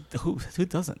 Yes, who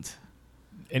doesn't?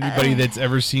 Anybody that's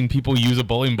ever seen people use a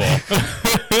bowling ball.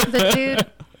 The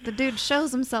dude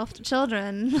shows himself to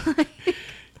children.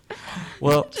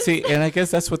 Well, see, and I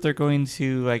guess that's what they're going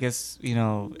to,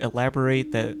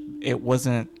 elaborate that it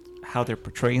wasn't how they're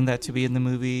portraying that to be in the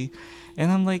movie.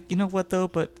 And I'm like, you know what, though?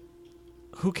 But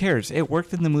who cares? It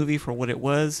worked in the movie for what it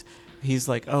was. He's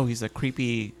like, he's a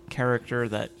creepy character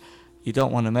that you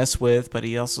don't want to mess with, but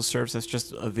he also serves as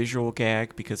just a visual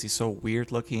gag because he's so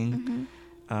weird looking.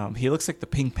 Mm-hmm. He looks like the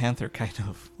Pink Panther, kind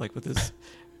of, like with his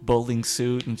bowling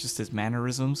suit and just his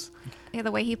mannerisms. Yeah,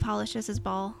 the way he polishes his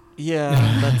ball.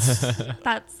 Yeah,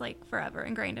 that's like forever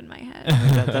ingrained in my head.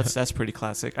 That's pretty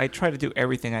classic. I try to do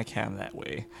everything I can that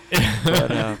way.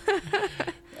 But,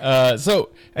 so,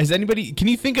 can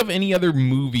you think of any other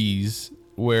movies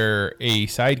where a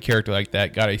side character like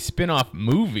that got a spin-off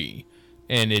movie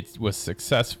and it was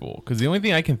successful? Because the only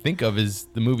thing I can think of is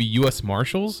the movie U.S.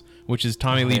 Marshals, which is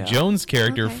Tommy Lee Jones'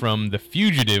 character from The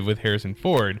Fugitive with Harrison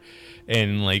Ford.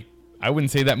 And, I wouldn't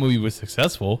say that movie was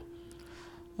successful.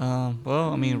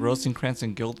 Rosencrantz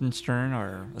and Guildenstern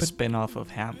are a spin-off of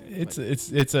Hamlet.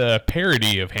 It's a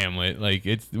parody of Hamlet.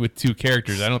 It's with two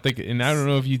characters. I don't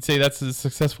know if you'd say that's a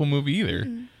successful movie either.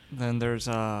 Mm-hmm. Then there's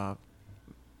Van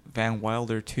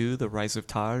Wilder 2, The Rise of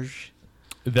Taj.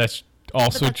 That's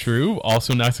also true.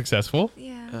 Also not successful.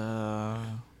 Yeah.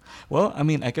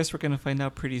 I guess we're going to find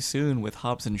out pretty soon with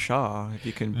Hobbs and Shaw. If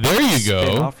you can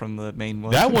spin off from the main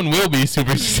one. That one will be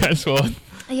super successful.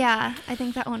 Yeah, I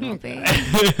think that one will be.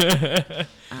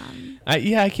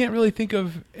 I can't really think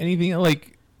of anything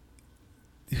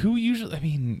who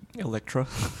usually. Electra.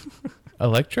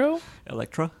 Electro?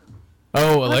 Electra.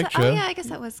 Oh, Electra. Oh, yeah, I guess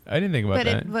that was. I didn't think about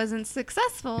that. But it wasn't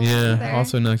successful. Yeah, either.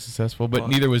 also not successful. But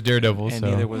neither was Daredevil. And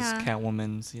neither was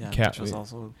Catwoman's. Yeah, which was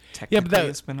also technically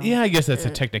a spin-off. Yeah, I guess that's a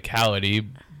technicality,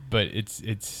 but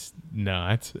it's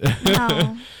not.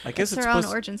 No, I guess it's her own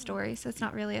origin story, so it's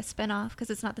not really a spin-off because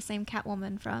it's not the same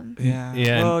Catwoman from.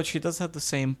 Yeah. Well, she does have the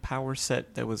same power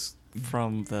set that was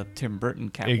from the Tim Burton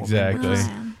Catwoman. Exactly.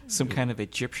 Some kind of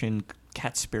Egyptian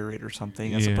cat spirit or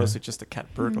something, as opposed to just a cat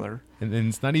burglar. And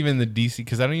it's not even the DC,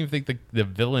 because I don't even think the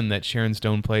villain that Sharon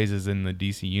Stone plays is in the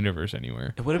DC universe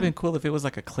anywhere. It would have been cool if it was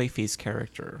like a Clayface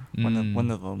character,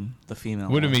 one of them, the female.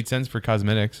 Would have made sense for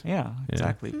cosmetics. Yeah,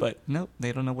 exactly. But nope,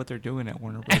 they don't know what they're doing at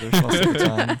Warner Brothers most of the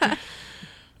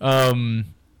time.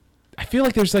 I feel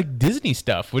like there's Disney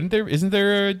stuff. Isn't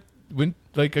there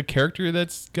a character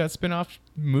that's got spin-off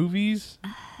movies?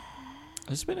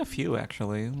 There's been a few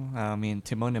actually.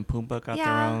 Timon and Pumbaa got their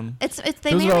own.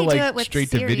 They mainly do it with straight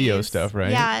to video stuff,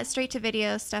 right? Yeah, straight to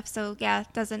video stuff. So yeah,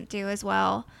 it doesn't do as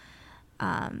well.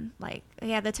 The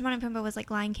Timon and Pumbaa was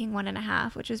Lion King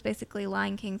 1.5, which was basically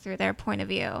Lion King through their point of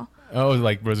view. Oh,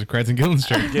 like Rosencrantz and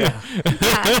Guildenstern. Yeah.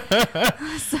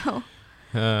 So,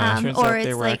 turns or out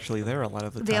they it's were actually there a lot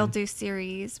of the time. They'll do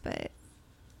series, but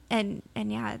and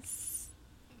yeah, it's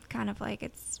kind of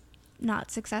it's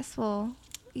not successful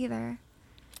either.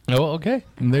 Oh, okay.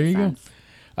 And there you go.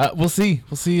 We'll see.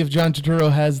 We'll see if John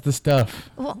Turturro has the stuff.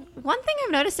 Well, one thing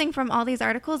I'm noticing from all these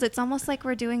articles, it's almost like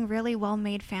we're doing really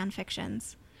well-made fan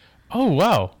fictions. Oh,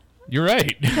 wow. You're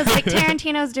right. Because like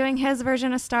Tarantino's doing his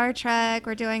version of Star Trek.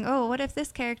 We're doing, what if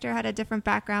this character had a different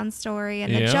background story?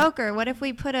 And the Joker, what if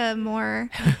we put a more...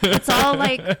 It's all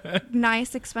like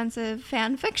nice, expensive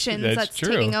fan fictions that's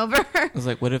taking over. It was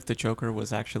like, what if the Joker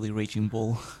was actually Raging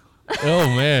Bull? Oh,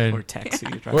 man. Or Taxi.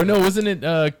 Or no, wasn't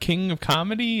it King of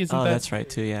Comedy? Isn't that's right,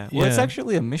 too, yeah. Well, it's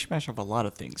actually a mishmash of a lot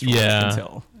of things, from what I can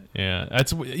tell. Yeah,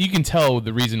 you can tell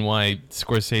the reason why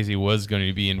Scorsese was going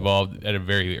to be involved at a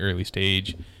very early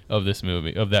stage of that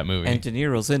movie. And De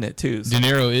Niro's in it, too. So. De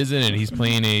Niro is in it. He's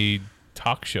playing a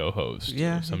talk show host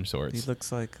of some sort. He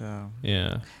looks like...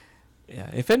 Yeah,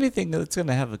 if anything, it's going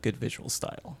to have a good visual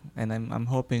style. And I'm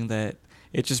hoping that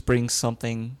it just brings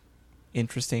something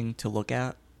interesting to look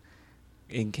at.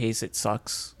 In case it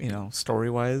sucks,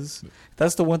 story-wise.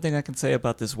 That's the one thing I can say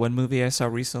about this one movie I saw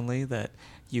recently that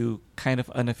you kind of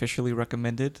unofficially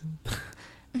recommended.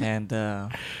 And I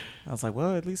was like,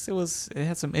 well, at least it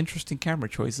had some interesting camera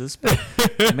choices. But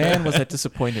man, was I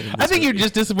disappointed in this I think movie. you're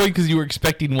just disappointed because you were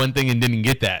expecting one thing and didn't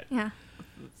get that. Yeah.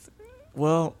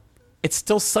 Well, it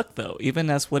still sucked, though, even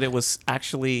as what it was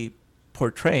actually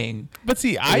portraying. But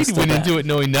see, I went into it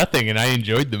knowing nothing, and I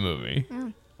enjoyed the movie. Yeah.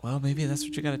 Well, maybe that's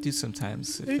what you got to do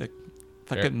sometimes. If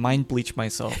I could mind bleach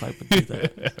myself, I would do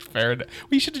that. Fair enough.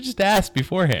 We should have just asked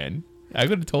beforehand. I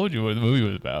could have told you what the movie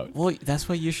was about. Well, that's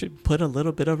why you should put a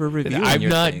little bit of a review. I'm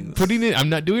not putting it. I'm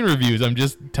not doing reviews. I'm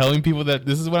just telling people that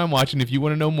this is what I'm watching. If you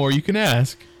want to know more, you can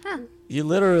ask. Huh. You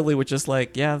literally were just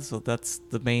like, yeah. So that's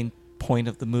the main point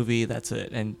of the movie. That's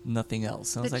it, and nothing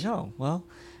else. And I was like, oh, well,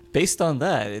 based on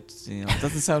that, it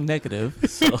doesn't sound negative.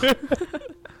 So.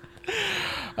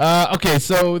 Okay,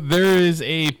 so there is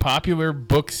a popular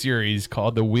book series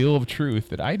called The Wheel of Truth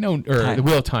that I know, or The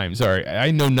Wheel of Time, sorry.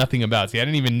 I know nothing about. See, I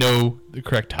didn't even know the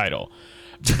correct title.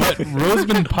 But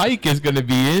Rosamund Pike is going to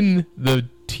be in the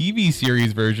TV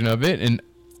series version of it, and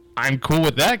I'm cool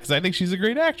with that because I think she's a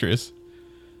great actress.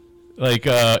 Like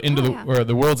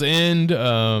The World's End,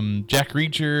 Jack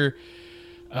Reacher.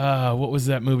 What was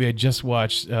that movie I just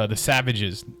watched? The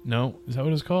Savages. No, is that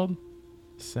what it's called?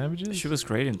 Savages? She was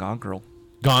great in Gone Girl.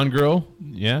 Gone Girl,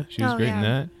 yeah, she was great in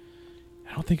that.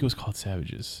 I don't think it was called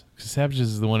Savages.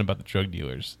 Savages is the one about the drug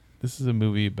dealers. This is a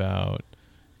movie about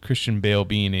Christian Bale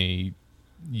being a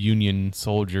Union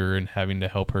soldier and having to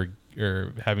help her,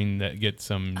 or having to get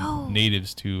some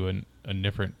natives to a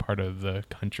different part of the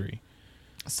country.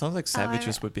 Sounds like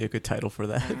Savages would be a good title for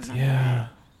that. Yeah,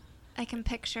 I can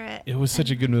picture it. It was such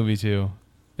a good movie too.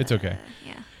 It's okay.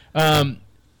 Yeah.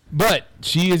 But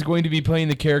she is going to be playing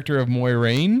the character of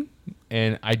Moiraine.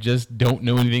 And I just don't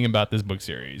know anything about this book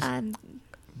series. I'm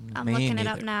looking it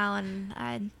up now, and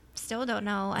I still don't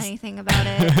know anything about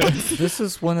it. This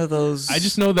is one of those. I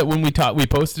just know that when we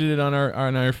posted it on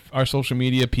our social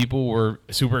media, people were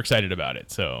super excited about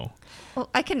it. So, well,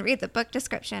 I can read the book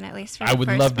description at least. For I would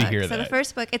love to hear that. So the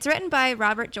first book, it's written by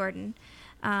Robert Jordan.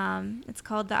 It's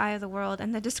called The Eye of the World,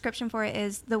 and the description for it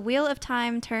is: the wheel of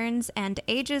time turns, and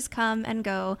ages come and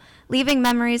go, leaving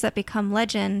memories that become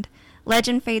legend.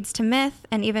 Legend fades to myth,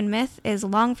 and even myth is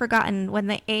long forgotten when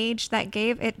the age that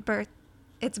gave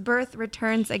its birth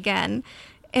returns again.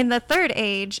 In the third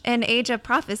age, an age of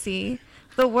prophecy,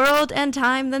 the world and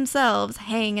time themselves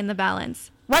hang in the balance.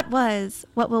 What was,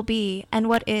 what will be, and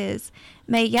what is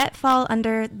may yet fall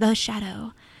under the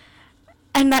shadow.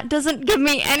 And that doesn't give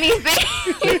me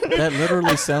anything. That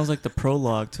literally sounds like the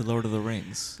prologue to Lord of the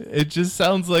Rings. It just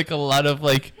sounds like a lot of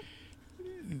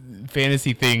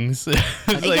fantasy things.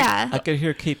 Yeah. I could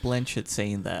hear Cate Blanchett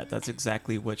saying that. That's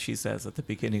exactly what she says at the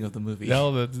beginning of the movie.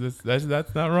 No,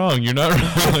 that's not wrong. You're not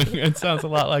wrong. It sounds a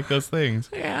lot like those things.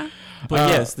 Yeah. But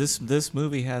yes, this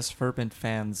movie has fervent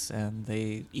fans, and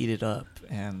they eat it up.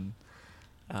 And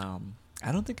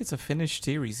I don't think it's a finished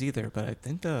series either, but I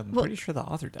think I'm pretty sure the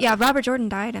author died. Yeah, Robert Jordan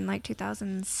died in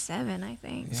 2007, I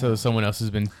think. Yeah. So someone else has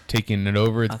been taking it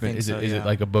over. Is it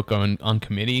like a book on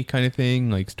committee kind of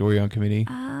thing, like story on committee?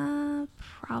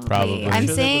 Probably. I'm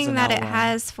seeing that it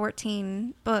has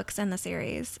 14 books in the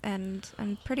series, and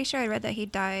I'm pretty sure I read that he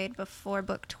died before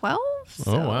book 12.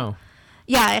 So. Oh, wow.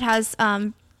 Yeah, it has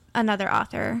another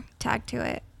author tagged to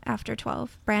it after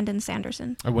 12, Brandon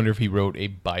Sanderson. I wonder if he wrote a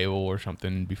Bible or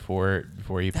something before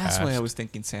he passed. That's why I was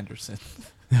thinking Sanderson.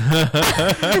 So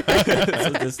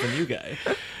this the new guy.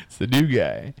 It's the new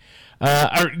guy.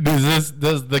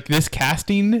 Does this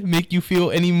casting make you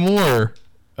feel any more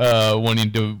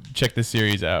wanting to check the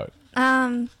series out?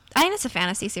 I think it's a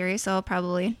fantasy series, so I'll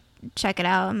probably check it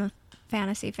out. I'm a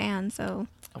fantasy fan, so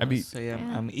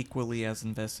I'm equally as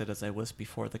invested as I was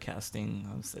before the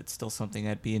casting. It's still something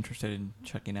I'd be interested in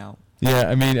checking out. Yeah,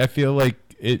 I mean, I feel like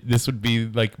this would be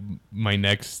like my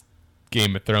next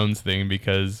Game of Thrones thing,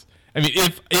 because I mean,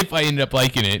 if I ended up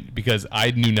liking it, because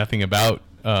I knew nothing about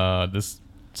this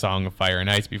Song of Fire and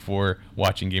Ice before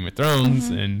watching Game of Thrones,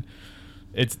 and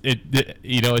it's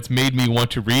made me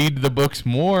want to read the books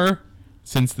more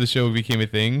since the show became a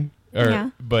thing.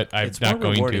 But I'm not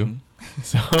going to.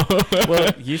 So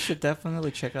well, you should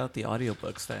definitely check out the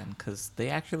audiobooks then, because they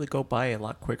actually go by a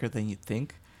lot quicker than you'd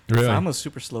think. Really? I'm a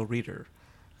super slow reader.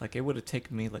 Like, it would have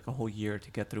taken me like a whole year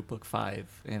to get through book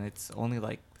 5, and it's only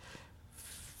like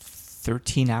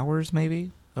 13 hours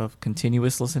maybe of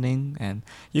continuous listening, and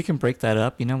you can break that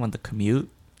up, on the commute.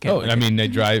 I mean,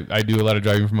 I do a lot of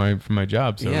driving for my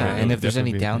job. So yeah, and if there's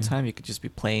any downtime, you could just be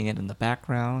playing it in the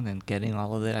background and getting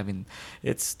all of it. I mean,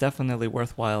 it's definitely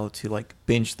worthwhile to like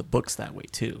binge the books that way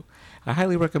too. I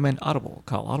highly recommend Audible.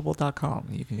 Call audible.com.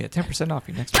 You can get 10% off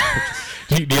your next purchase.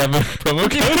 Do you have a promo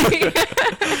code?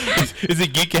 Is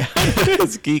it Geek Out?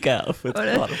 It's Geek Out. It's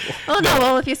Audible. Oh, no.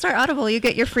 Well, if you start Audible, you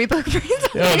get your free book free.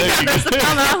 There's the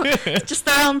promo. It's just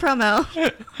their own promo.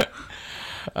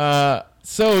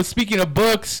 So, speaking of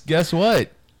books, guess what?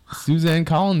 Suzanne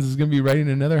Collins is going to be writing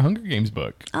another Hunger Games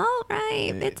book. All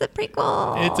right. It's a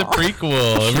prequel. It's a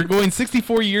prequel. We're going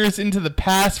 64 years into the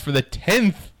past for the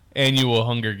 10th annual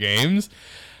Hunger Games.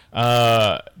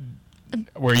 Were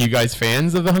you guys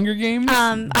fans of the Hunger Games?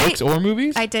 Books or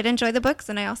movies? I did enjoy the books,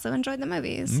 and I also enjoyed the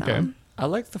movies. Okay. I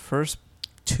liked the first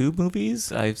 2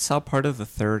 movies. I saw part of the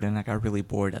third, and I got really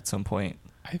bored at some point.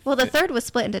 Well, the third was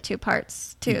split into 2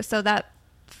 parts, too, so that...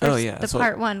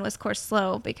 part 1 was, of course,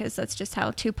 slow, because that's just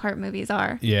how 2-part movies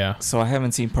are. Yeah. So I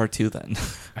haven't seen part 2 then.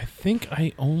 I think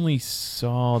I only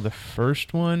saw the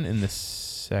first one and the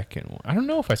second one. I don't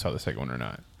know if I saw the second one or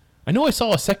not. I know I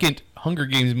saw a second Hunger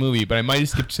Games movie, but I might have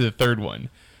skipped to the third one.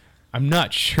 I'm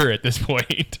not sure at this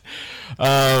point.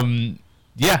 I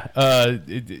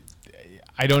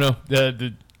don't know.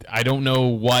 I don't know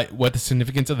what the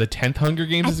significance of the 10th Hunger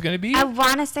Games is going to be. I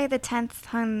want to say the 10th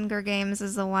Hunger Games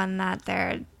is the one that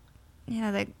they're,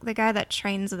 the guy that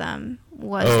trains them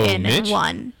was in Mitch?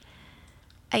 1.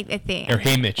 I think. Or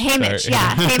Haymitch. Haymitch,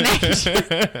 yeah.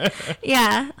 Haymitch.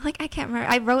 Yeah. Like, I can't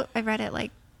remember. I read it like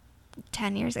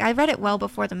 10 years ago. I read it well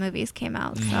before the movies came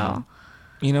out, so...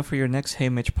 For your next Hey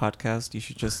Mitch podcast, you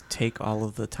should just take all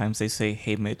of the times they say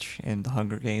Hey Mitch in the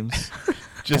Hunger Games.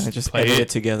 just play edit it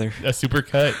together. A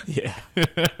supercut. Yeah.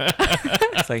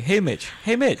 It's like, Hey Mitch,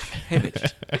 Hey Mitch, Hey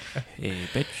Mitch, Hey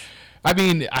Mitch. I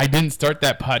mean, I didn't start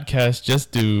that podcast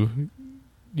just to,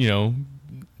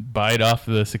 bite off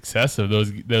the success of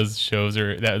those shows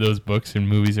or those books and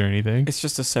movies or anything. It's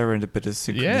just a serendipitous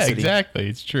synchronicity. Yeah, exactly.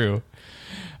 It's true.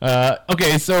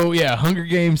 Okay, so yeah, Hunger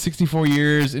Games, 64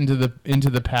 years into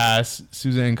the past.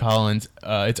 Suzanne Collins.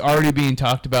 It's already being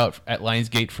talked about at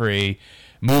Lionsgate for a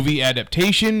movie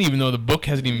adaptation, even though the book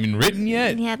hasn't even been written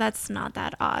yet. Yeah, that's not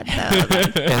that odd though.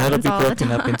 And that'll be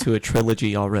broken up into a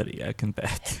trilogy already, I can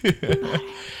bet.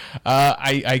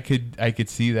 I could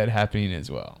see that happening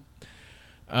as well.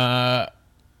 More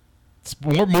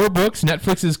books.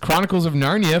 Netflix's Chronicles of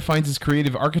Narnia finds its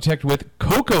creative architect with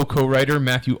Coco co-writer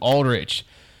Matthew Aldrich.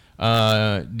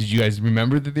 Did you guys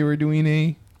remember that they were doing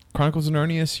a Chronicles of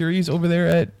Narnia series over there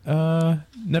at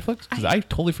Netflix? Because I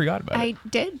totally forgot about it. I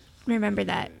did remember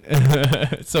that.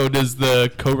 So does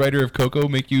the co-writer of Coco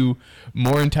make you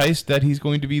more enticed that he's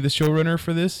going to be the showrunner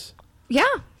for this? Yeah.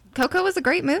 Coco was a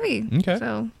great movie. Okay.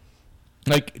 So...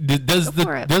 Like, does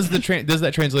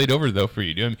that translate over though for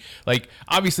you? Like,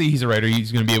 obviously he's a writer;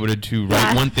 he's going to be able to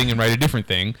write one thing and write a different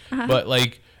thing. But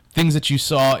like things that you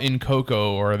saw in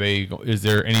Coco, or is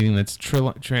there anything that's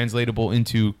translatable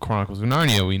into Chronicles of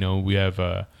Narnia? We have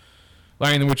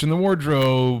Lion, the Witch, and the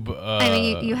Wardrobe. I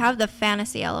mean, you have the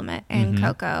fantasy element in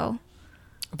Coco.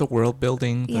 The world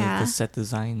building, the set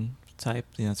design type.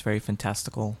 It's very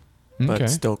fantastical, but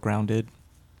still grounded.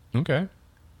 Okay.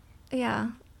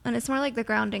 Yeah. And it's more like the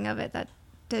grounding of it that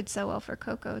did so well for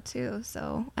Coco, too.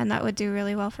 And that would do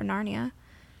really well for Narnia.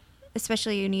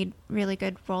 Especially you need really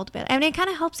good world building. I mean, it kind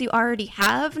of helps you already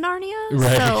have Narnia.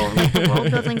 Right. So, like, the world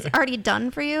building's already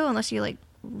done for you, unless you, like,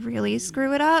 really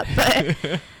screw it up. But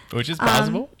which is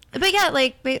possible. But, yeah,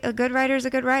 like, a good writer's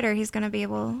a good writer. He's going to be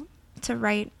able to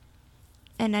write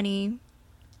in any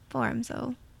form,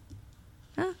 so...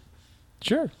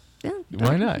 Sure. Yeah.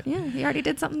 Why not? Yeah, he already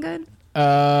did something good.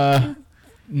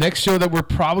 Next show that we're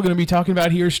probably going to be talking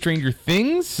about here is Stranger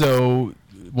Things. So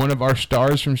one of our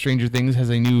stars from Stranger Things has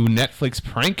a new Netflix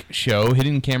prank show,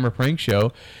 hidden camera prank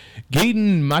show.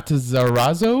 Gaten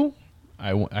Matarazzo.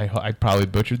 I probably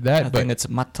butchered that. I think it's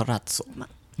Matarazzo.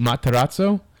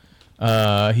 Matarazzo.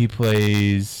 He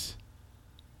plays.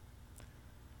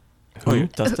 Oh, you're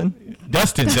Dustin?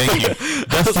 Dustin, thank you.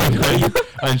 Dustin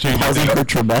on Stranger Things. A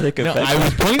traumatic effect. No, I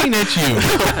was pointing at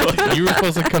you. You were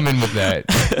supposed to come in with that.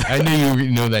 I knew you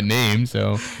know that name.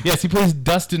 So, yes, he plays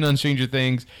Dustin on Stranger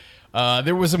Things.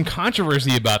 There was some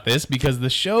controversy about this because the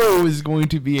show is going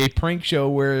to be a prank show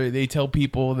where they tell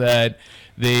people that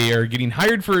they are getting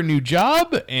hired for a new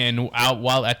job, and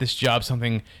while at this job,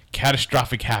 something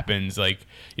catastrophic happens, like,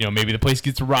 you know, maybe the place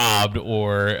gets robbed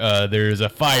or there's a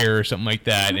fire or something like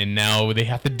that, and now they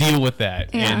have to deal with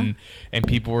that. Yeah. And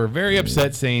people were very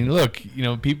upset, saying, look, you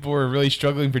know, people are really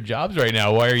struggling for jobs right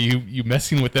now. Why are you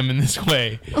messing with them in this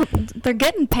way? Well, they're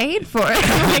getting paid for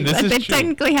it. Like, they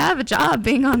technically have a job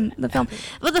being on the film.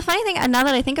 But the funny thing, now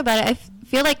that I think about it, I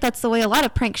feel like that's the way a lot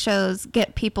of prank shows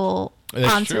get people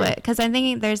onto it. Because I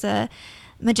think there's a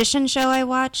magician show I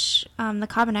watch, The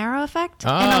Cabanero Effect,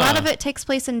 and a lot of it takes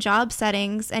place in job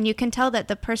settings, and you can tell that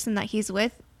the person that he's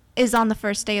with is on the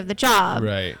first day of the job,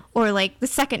 right, or like the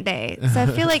second day. So I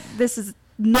feel like this is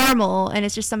normal, and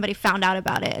it's just somebody found out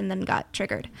about it and then got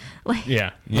triggered. Like,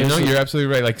 yeah, you know, you're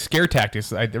absolutely right. Like Scare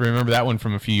Tactics, I remember that one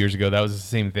from a few years ago. That was the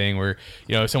same thing where,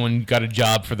 you know, someone got a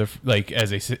job for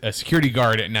as a security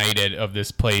guard at night of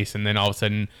this place, and then all of a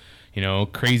sudden, you know,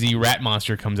 crazy rat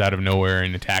monster comes out of nowhere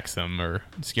and attacks them or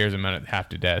scares them out half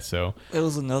to death. So it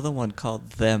was another one called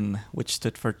Them, which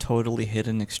stood for Totally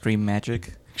Hidden Extreme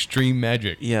Magic. Extreme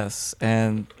Magic. Yes,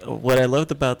 and what I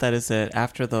loved about that is that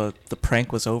after the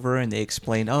prank was over and they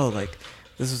explained, oh, like,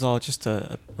 this is all just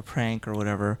a prank or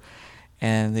whatever,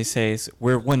 and they say,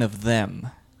 we're one of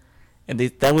them. And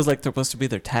that was like supposed to be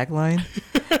their tagline.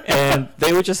 And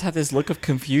they would just have this look of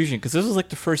confusion because this was like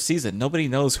the first season. Nobody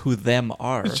knows who them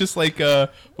are. It's just like,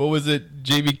 what was it,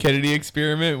 J.B. Kennedy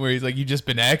experiment where he's like, you just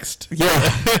been X'd? Yeah.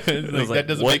 like, that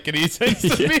doesn't make any sense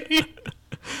to me.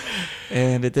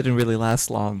 And it didn't really last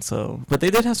long. But they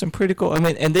did have some pretty cool,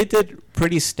 and they did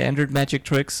pretty standard magic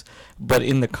tricks. But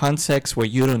in the context where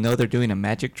you don't know they're doing a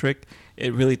magic trick,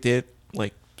 it really did,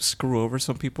 like, screw over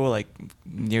some people, like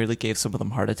nearly gave some of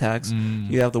them heart attacks.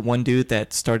 You have the one dude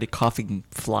that started coughing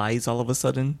flies all of a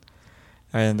sudden,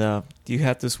 and you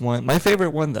have this one, my favorite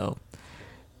one though,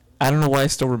 I don't know why I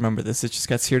still remember this, it just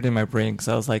got seared in my brain because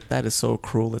I was like, that is so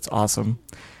cruel, it's awesome.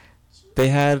 They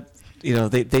had, you know,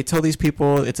 they tell these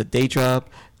people it's a day job,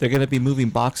 they're going to be moving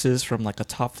boxes from like a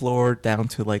top floor down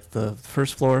to like the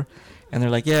first floor, and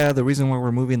they're like, yeah, the reason why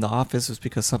we're moving the office is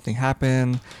because something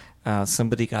happened.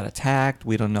 Somebody got attacked.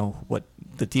 We don't know what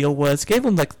the deal was. Gave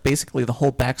them like basically the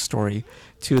whole backstory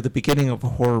to the beginning of a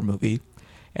horror movie.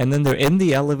 And then they're in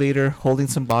the elevator holding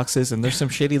some boxes, and there's some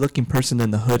shady looking person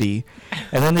in the hoodie.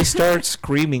 And then they start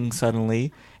screaming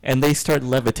suddenly, and they start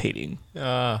levitating.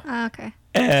 Okay.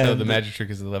 And so the magic trick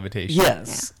is the levitation.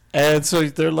 Yes. Yeah. And so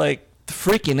they're like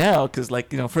freaking out because,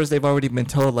 like, you know, first they've already been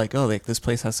told, like, oh, like this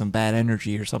place has some bad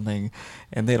energy or something.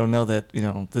 And they don't know that, you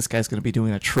know, this guy's going to be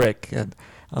doing a trick. And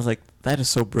I was like, that is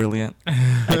so brilliant.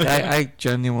 Like, I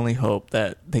genuinely hope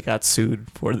that they got sued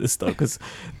for this, though, because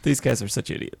these guys are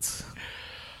such idiots.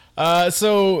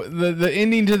 So the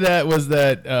ending to that was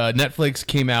that Netflix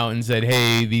came out and said,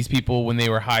 hey, these people, when they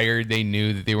were hired, they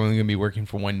knew that they were only going to be working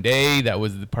for one day. That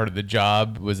was the part of the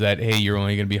job, was that, hey, you're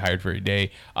only going to be hired for a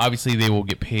day. Obviously, they will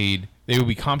get paid. They will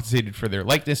be compensated for their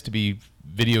likeness to be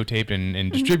videotaped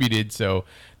and distributed, so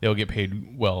they'll get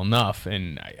paid well enough.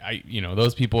 And I you know,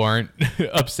 those people aren't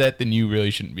upset, then you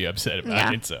really shouldn't be upset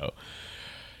about it. So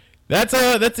that's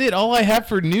it. All I have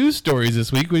for news stories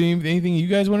this week. Anything you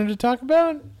guys wanted to talk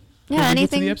about? Yeah,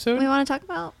 anything we want to talk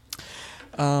about?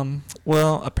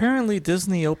 Well, apparently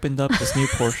Disney opened up this new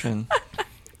portion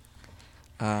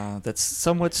that's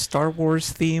somewhat Star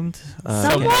Wars themed.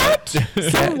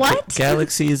 Somewhat?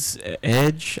 Galaxy's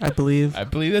Edge, I believe. I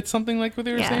believe that's something like what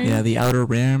they were saying. Yeah, the Outer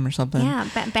Rim or something. Yeah,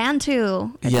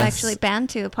 Bantu. It's actually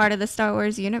Bantu, part of the Star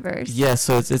Wars universe. Yeah,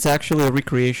 so it's actually a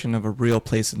recreation of a real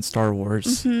place in Star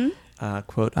Wars,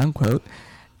 quote unquote.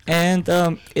 And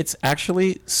it's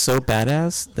actually so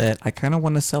badass that I kind of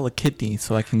want to sell a kidney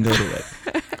so I can go to it.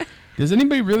 Does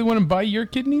anybody really want to buy your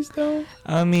kidneys, though?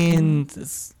 I mean,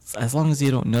 as long as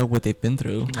you don't know what they've been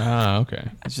through. Ah, okay.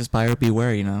 It's just buyer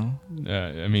beware, you know.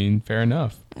 I mean, fair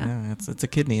enough. Yeah, it's a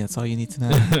kidney. That's all you need to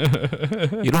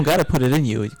know. You don't got to put it in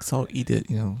you. You can all eat it,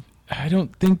 you know. I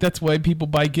don't think that's why people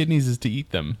buy kidneys, is to eat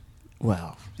them.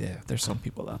 Well, yeah, there's some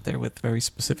people out there with very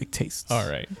specific tastes. All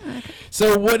right.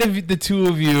 So what have the two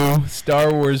of you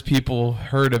Star Wars people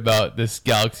heard about this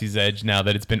Galaxy's Edge now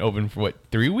that it's been open for,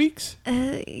 3 weeks?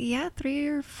 Yeah, 3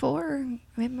 or 4.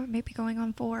 Maybe going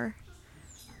on 4.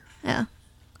 Yeah.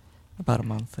 About a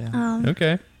month, yeah.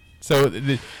 Okay. So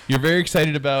you're very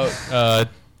excited about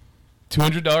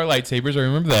 $200 lightsabers. I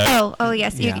remember that. Oh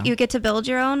yes. Yeah. You get to build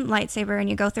your own lightsaber, and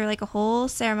you go through like a whole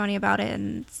ceremony about it,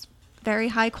 and it's very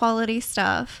high quality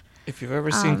stuff. If you've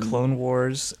ever seen Clone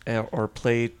Wars or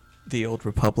played the Old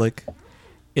Republic,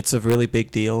 it's a really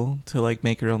big deal to like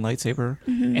make your own lightsaber,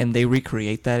 and they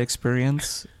recreate that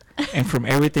experience. And from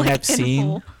everything like I've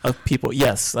seen of people,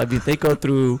 yes, I mean they go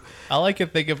through. All I can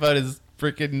think about is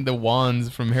freaking the wands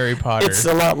from Harry Potter. It's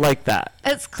a lot like that.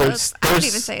 It's close. I would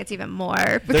even say it's even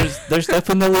more. There's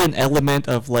definitely an element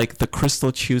of like the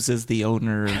crystal chooses the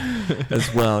owner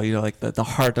as well. You know, like the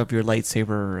heart of your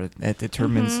lightsaber, it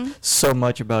determines so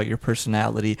much about your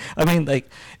personality. I mean, like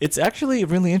it's actually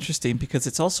really interesting because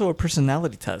it's also a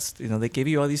personality test. You know, they give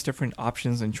you all these different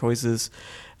options and choices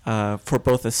for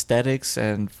both aesthetics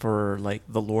and for like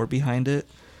the lore behind it.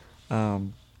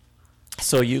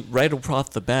 So you right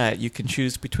off the bat, you can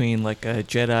choose between like a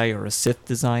Jedi or a Sith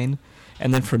design,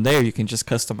 and then from there you can just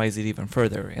customize it even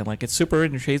further. And like it's super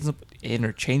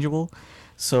interchangeable,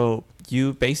 so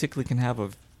you basically can have a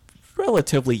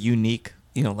relatively unique,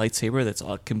 you know, lightsaber that's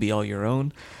can be all your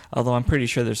own. Although I'm pretty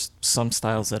sure there's some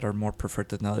styles that are more preferred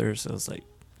than others.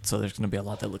 So there's going to be a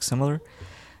lot that look similar.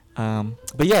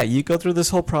 But yeah, you go through this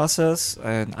whole process,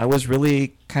 and I was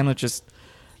really kind of just,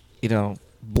 you know,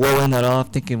 blowing that off,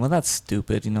 thinking, well, that's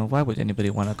stupid. You know, why would anybody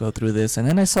want to go through this? And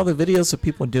then I saw the videos of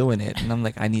people doing it, and I'm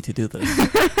like, I need to do this.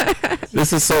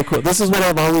 This is so cool. This is what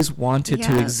I've always wanted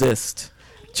to exist.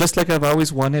 Just like I've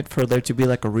always wanted for there to be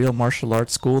like a real martial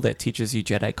arts school that teaches you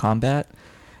Jedi combat.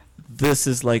 This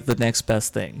is like the next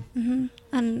best thing.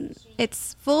 And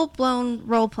it's full-blown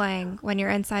role-playing when you're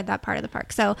inside that part of the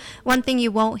park. So one thing you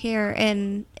won't hear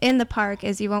in the park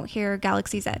is you won't hear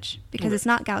Galaxy's Edge, because it's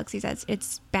not Galaxy's Edge,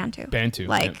 it's Bantu.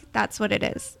 That's what it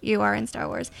is. You are in Star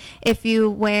Wars. If you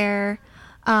wear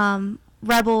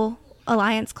Rebel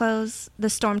Alliance clothes, the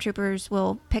stormtroopers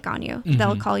will pick on you.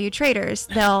 They'll call you traitors.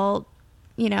 They'll,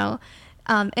 you know,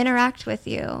 interact with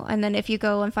you. And then if you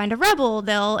go and find a rebel,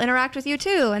 they'll interact with you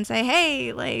too and say,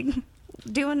 hey, like,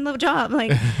 doing the job,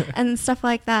 like, and stuff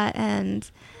like that. And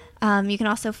you can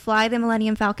also fly the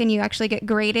Millennium Falcon. You actually get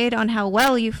graded on how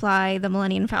well you fly the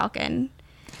Millennium Falcon.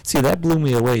 See, that blew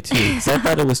me away too, because I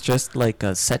thought it was just like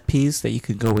a set piece that you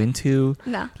could go into.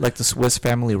 No. Like the Swiss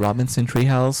Family Robinson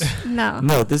treehouse.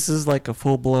 No, this is like a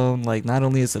full-blown, like, not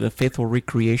only is it a faithful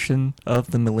recreation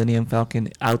of the Millennium Falcon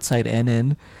outside and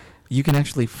in, you can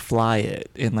actually fly it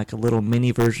in like a little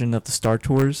mini version of the Star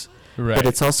Tours, but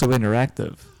it's also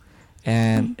interactive.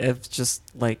 And it's just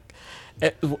like,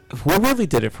 what really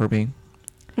did it for me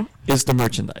is the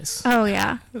merchandise. Oh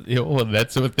yeah. Well,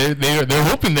 that's what they're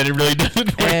hoping that it really does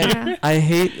it for you. I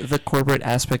hate the corporate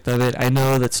aspect of it. I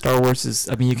know that Star Wars is,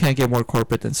 I mean, you can't get more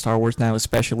corporate than Star Wars now,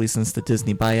 especially since the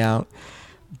Disney buyout.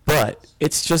 But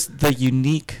it's just the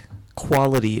unique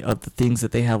quality of the things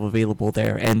that they have available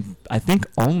there, and I think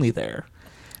only there.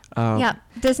 Yeah,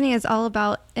 Disney is all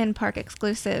about in-park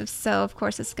exclusives, so of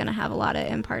course it's going to have a lot of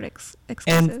in-park exclusives.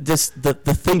 And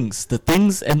the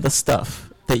things and the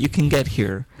stuff that you can get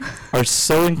here are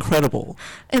so incredible.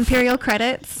 Imperial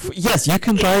credits. Yes, you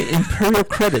can buy Imperial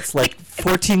credits, like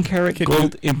 14-karat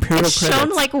gold Imperial credits. Shown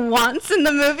like once in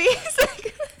the movies.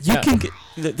 You can get,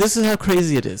 this is how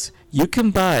crazy it is. You can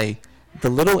buy the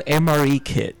little MRE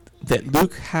kit that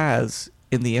Luke has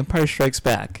in The Empire Strikes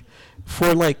Back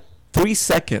for like 3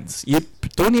 seconds. You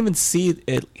don't even see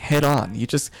it head on. You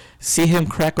just see him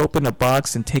crack open a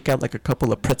box and take out like a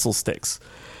couple of pretzel sticks.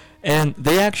 And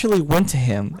they actually went to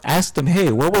him, asked him,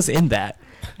 hey, what was in that?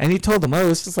 And he told them, oh,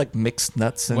 it's just like mixed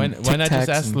nuts and why not just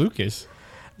ask Lucas?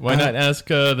 Why not ask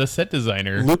the set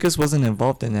designer? Lucas wasn't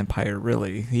involved in Empire,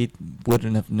 really. He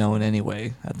wouldn't have known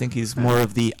anyway. I think he's more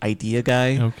of the idea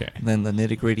guy than the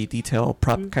nitty-gritty detail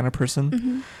prop kind of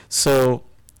person. So,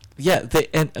 yeah,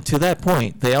 and to that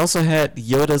point, they also had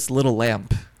Yoda's little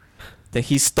lamp that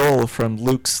he stole from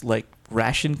Luke's, like,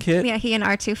 ration kit. Yeah, he and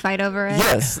R2 fight over it.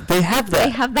 Yes, they have that. They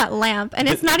have that lamp, and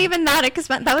it's not even that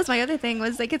expensive. That was my other thing,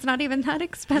 was like, it's not even that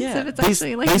expensive. Yeah, it's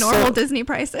actually like normal Disney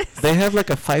prices. They have like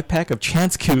a 5-pack of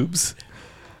Chance cubes.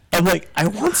 I'm like, I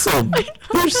want some.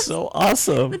 They're so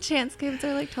awesome. The Chance cubes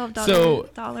are like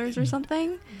 $12 or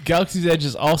something. Galaxy's Edge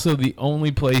is also the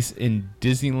only place in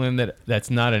Disneyland that's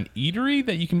not an eatery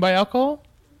that you can buy alcohol?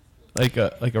 Like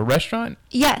a restaurant?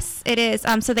 Yes, it is.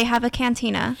 So they have a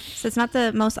cantina. So it's not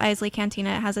the Mos Eisley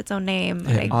Cantina. It has its own name.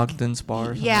 Like Ogden's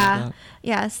Bar. Yeah, like that.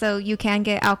 Yeah. So you can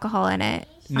get alcohol in it.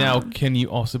 Now, can you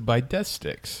also buy death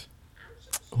sticks?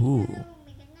 Ooh.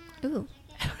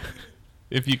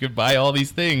 If you could buy all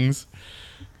these things,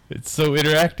 it's so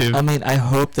interactive. I mean, I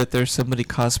hope that there's somebody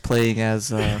cosplaying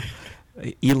as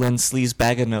Elon Sleaze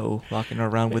Bagano walking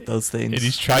around with those things. And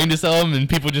he's trying to sell them, and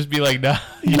people just be like, "Nah,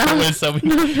 you don't want to sell me."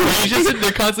 He's just sitting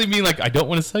there constantly being like, "I don't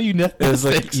want to sell you nothing." It's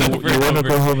like you want to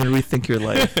go home and rethink your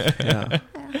life. Yeah.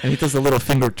 And he does a little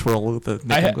finger twirl to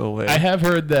make him go away. I have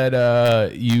heard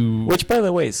that you. Which, by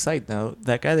the way, side note,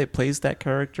 that guy that plays that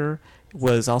character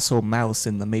was also Mouse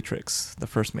in the Matrix, the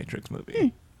first Matrix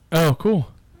movie. Oh,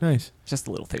 cool, nice. Just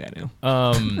a little thing I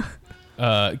knew.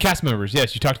 Cast members,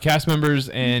 yes, you talk to cast members,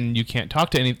 and you can't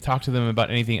talk to them about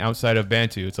anything outside of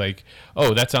Bantu. It's like,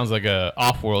 oh, that sounds like a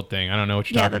off-world thing. I don't know what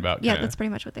you're talking about. Yeah, that's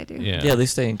pretty much what they do. Yeah, they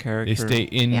stay in character. They stay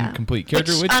in complete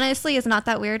character, which honestly is not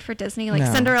that weird for Disney.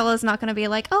 Like Cinderella's not going to be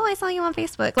like, oh, I saw you on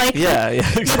Facebook. Like,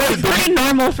 exactly. It's pretty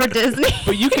normal for Disney.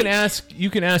 But you can ask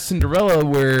Cinderella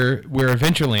where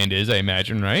Adventureland is, I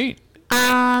imagine, right?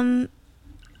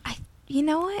 You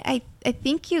know what? I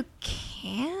think you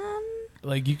can.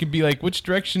 Like, you could be like, which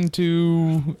direction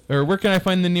to, or where can I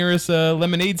find the nearest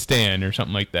lemonade stand or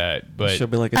something like that. But she'll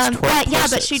be like, it's 12 yeah,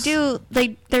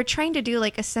 but they're trying to do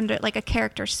like a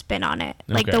character spin on it.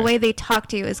 Like the way they talk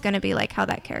to you is going to be like how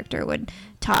that character would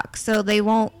talk. So they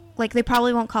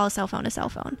probably won't call a cell phone a cell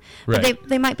phone. Right. But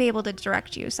they might be able to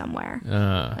direct you somewhere.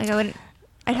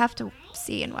 I'd have to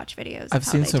see and watch videos. I've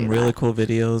seen some really cool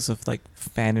videos of like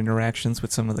fan interactions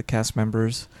with some of the cast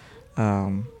members.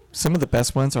 Some of the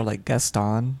best ones are like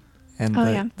Gaston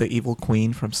and the evil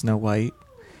queen from Snow White.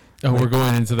 Oh, we're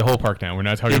going into the whole park now. We're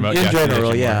not talking about in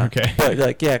general, yeah. Okay. But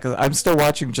like, yeah, because I'm still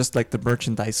watching just like the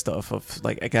merchandise stuff of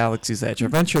like a Galaxy's Edge.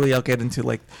 Eventually, I'll get into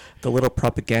like the little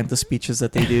propaganda speeches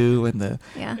that they do and the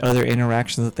other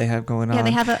interactions that they have going on. Yeah,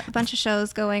 they have a bunch of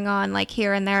shows going on like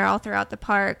here and there all throughout the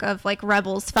park of like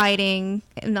rebels fighting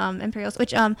and Imperials.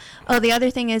 Which the other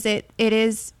thing is it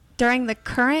is during the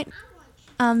current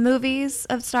movies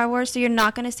of Star Wars, so you're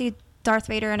not going to see Darth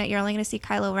Vader in it. You're only going to see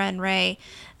Kylo Ren, Rey,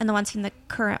 and the ones from the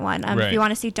current one. If you want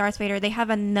to see Darth Vader, they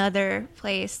have another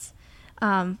place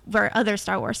where other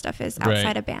Star Wars stuff is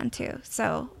outside of Bantu.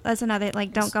 So that's another,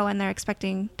 like, don't go in there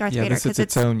expecting Darth Vader because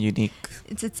it's own unique.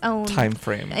 It's its own time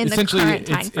frame. Essentially,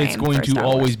 it's going to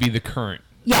always be the current.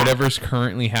 Yeah. Whatever's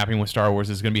currently happening with Star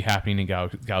Wars is going to be happening in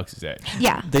Galaxy's Edge.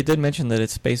 Yeah. They did mention that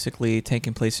it's basically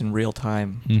taking place in real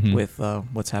time with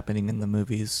what's happening in the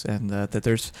movies, and that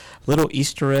there's little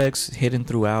Easter eggs hidden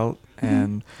throughout,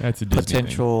 and that's a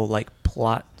potential like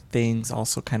plot things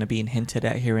also kind of being hinted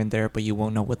at here and there, but you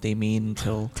won't know what they mean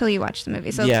until you watch the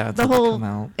movie.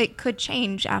 So it could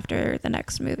change after the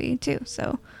next movie too.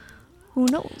 So who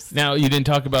knows? Now, you didn't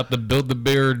talk about the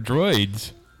Build-A-Bear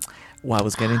droids. Well, I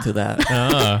was getting to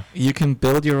that. You can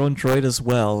build your own droid as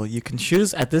well. You can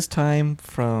choose at this time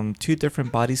from 2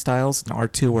 different body styles, an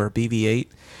R2 or a BB-8.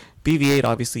 BB-8,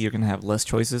 obviously, you're going to have less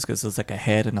choices because it's like a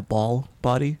head and a ball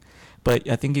body. But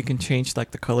I think you can change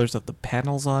like the colors of the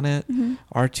panels on it.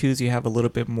 R2s, you have a little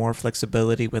bit more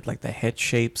flexibility with like the head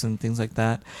shapes and things like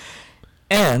that.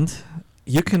 And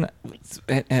you can,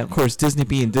 and of course, Disney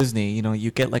being Disney, you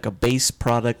get like a base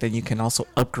product and you can also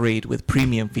upgrade with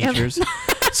premium features.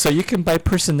 So you can buy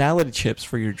personality chips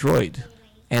for your droid,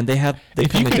 and they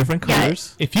come in different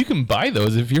colors. If you can buy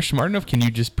those, if you're smart enough, can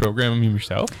you just program them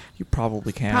yourself? You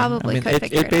probably can.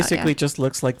 It basically just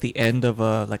looks like the end of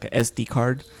a SD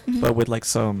card, but with like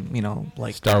some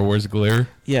like Star Wars glare.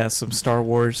 Yeah, some Star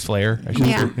Wars flair.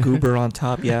 Goober on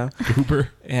top. Yeah,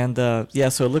 Goober. And so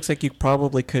it looks like you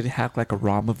probably could hack like a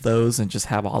ROM of those and just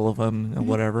have all of them and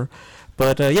whatever.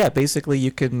 But basically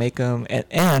you could make them,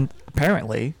 and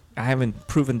apparently, I haven't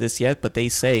proven this yet, but they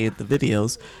say in the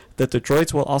videos that the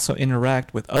droids will also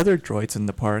interact with other droids in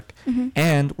the park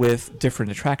and with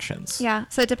different attractions. Yeah,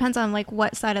 so it depends on like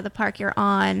what side of the park you're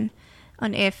on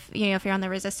if you're on the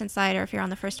Resistance side or if you're on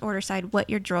the First Order side, what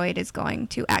your droid is going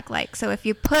to act like. So if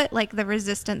you put like the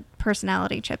Resistant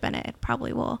personality chip in it, it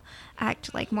probably will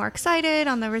act like more excited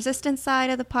on the Resistance side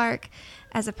of the park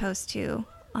as opposed to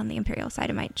on the Imperial side.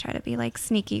 It might try to be like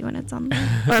sneaky when it's on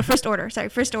or First Order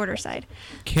side.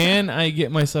 Can I get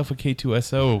myself a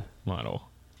K2SO model?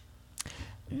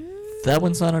 That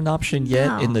one's not an option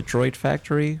yet in the Droid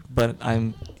Factory, but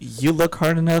you look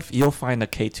hard enough, you'll find a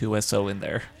K2SO in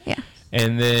there. Yeah.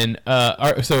 And then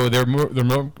so they're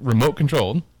remote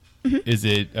controlled. Is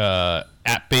it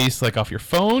app based, like off your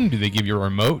phone? Do they give you a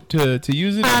remote to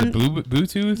use it?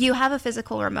 Bluetooth? You have a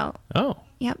physical remote. Oh.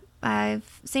 Yep.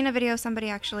 I've seen a video of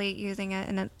somebody actually using it,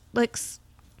 and it looks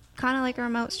kind of like a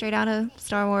remote straight out of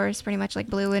Star Wars, pretty much like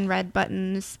blue and red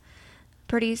buttons.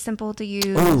 Pretty simple to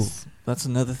use. Oh, that's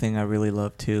another thing I really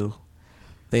love too.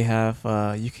 They have,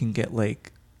 you can get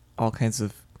like all kinds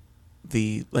of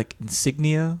the like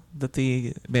insignia that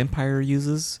the Empire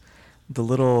uses. The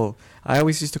little, I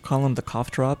always used to call them the cough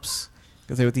drops,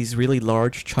 because they were these really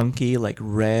large, chunky, like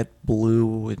red,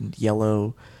 blue, and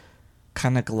yellow,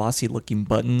 kind of glossy looking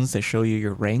buttons that show you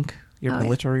your rank, your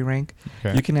military rank.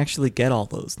 Okay. You can actually get all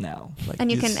those now. Like, and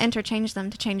you can interchange them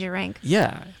to change your rank.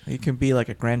 Yeah, you can be like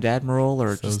a Grand Admiral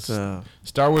or just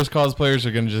Star Wars cosplayers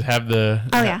are going to just have the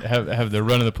have the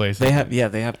run of the place. They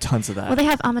have tons of that. Well, they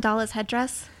have Amidala's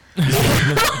headdress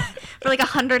for like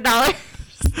 $100.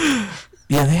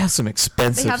 Yeah, they have some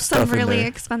expensive stuff. They have some really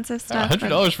expensive stuff.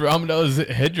 $100 for Amidala's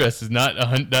headdress is not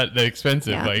that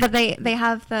expensive. Yeah, like. But they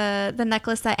have the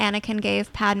necklace that Anakin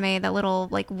gave Padme, that little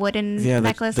like wooden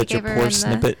necklace he gave her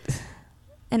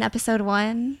in episode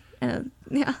 1.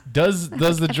 Yeah. Does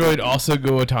the droid also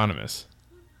go autonomous?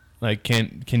 Like,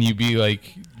 can you be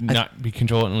like not be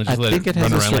controlled and just let it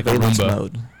run around like a Roomba?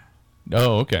 Mode.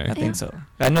 Oh, okay. I think so.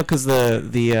 I know because the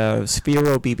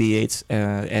Sphero BB-8s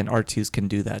and R2s can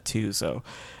do that too. So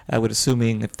I would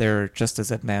assuming if they're just as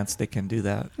advanced, they can do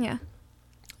that. Yeah.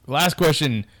 Last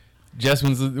question, Jess.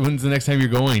 When's the next time you're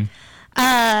going?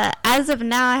 As of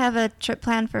now, I have a trip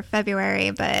planned for February,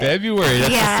 but February.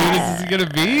 That's as soon as it's gonna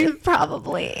be.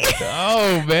 Probably.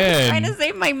 Oh man. I'm trying to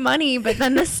save my money, but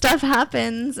then this stuff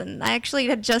happens, and I actually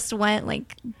had just went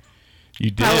like. You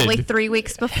did. Probably 3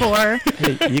 weeks before.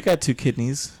 Hey, you got 2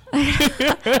 kidneys.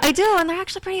 I do, and they're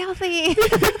actually pretty healthy.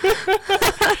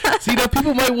 See, now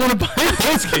people might want to buy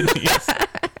those kidneys.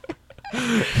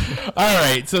 All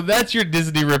right, so that's your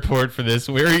Disney report for this.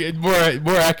 More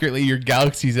accurately, your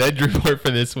Galaxy's Edge report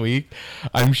for this week.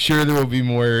 I'm sure there will be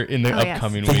more in the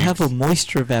upcoming weeks. They have a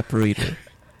moisture evaporator.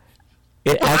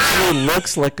 It actually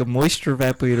looks like a moisture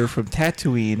evaporator from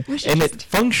Tatooine, and it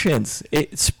functions.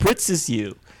 It spritzes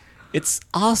you. It's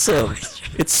awesome.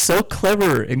 It's so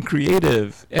clever and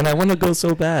creative, and I want to go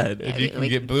so bad. And you can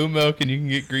get blue milk and you can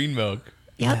get green milk.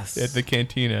 Yep. Yes. At the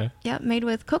cantina. Yep, made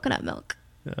with coconut milk.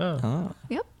 Oh.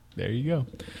 Yep. There you go.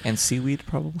 And seaweed,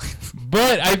 probably.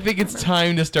 But I think it's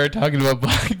time to start talking about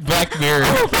Black Mirror.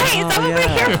 Oh, right. That's what we're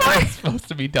here for. We're supposed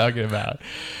to be talking about.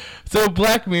 So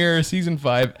Black Mirror Season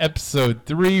 5, Episode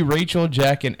 3, Rachel,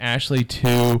 Jack, and Ashley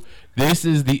 2. This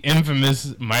is the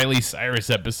infamous Miley Cyrus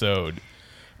episode.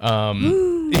 How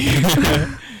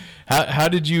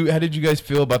did you guys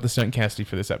feel about the stunt casting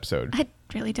for this episode? I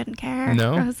really didn't care.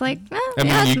 No, I was like,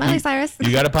 it's Miley Cyrus.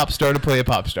 You got a pop star to play a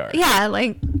pop star. Yeah,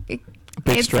 like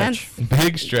big stretch. Sense.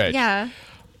 Big stretch. Yeah.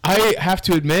 I have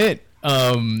to admit,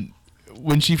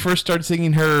 when she first started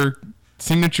singing her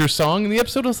signature song in the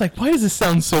episode, I was like, why does this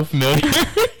sound so familiar?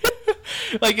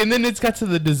 Like, and then it's got to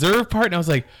the deserve part, and I was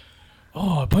like,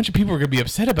 oh, a bunch of people are gonna be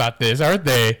upset about this, aren't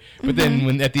they? But then,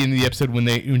 when at the end of the episode,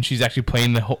 when she's actually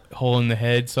playing the hole in the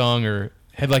head song, or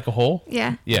Head Like a Hole,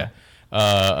 yeah,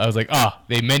 I was like,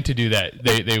 they meant to do that.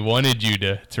 They wanted you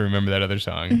to remember that other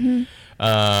song.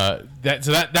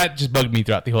 That just bugged me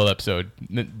throughout the whole episode.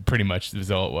 Pretty much is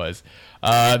all it was.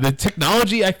 The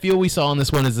technology I feel we saw on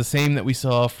this one is the same that we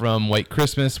saw from White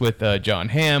Christmas with John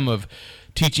Hamm, of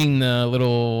teaching the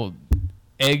little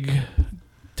egg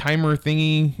timer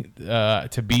thingy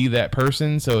to be that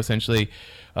person. So essentially,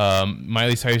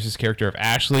 Miley Cyrus's character of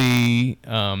Ashley,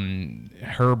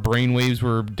 her brainwaves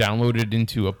were downloaded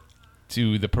into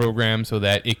the program so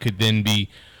that it could then be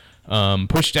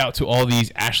pushed out to all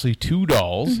these Ashley 2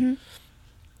 dolls.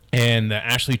 And the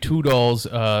Ashley 2 dolls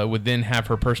would then have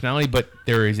her personality, but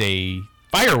there is a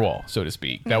firewall, so to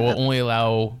speak, that will only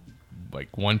allow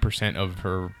like 1% of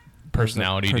her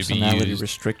personality to be used.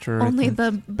 Restrictor. Only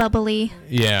the bubbly,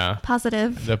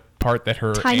 positive, the part that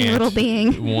her tiny little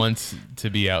being wants to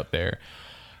be out there.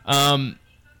 I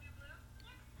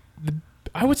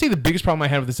would say the biggest problem I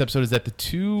had with this episode is that the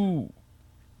two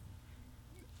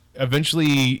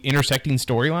eventually intersecting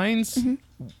storylines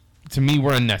to me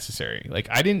were unnecessary. Like,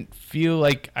 I didn't feel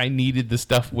like I needed the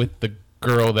stuff with the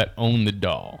girl that owned the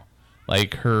doll,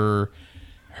 like her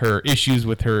issues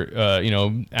with her,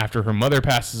 after her mother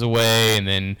passes away, and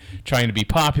then trying to be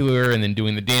popular, and then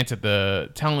doing the dance at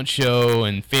the talent show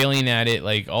and failing at it.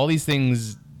 Like, all these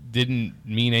things didn't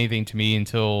mean anything to me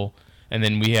until, and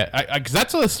then we had, because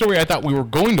that's the story I thought we were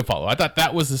going to follow. I thought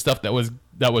that was the stuff that was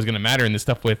going to matter, and the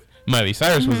stuff with Miley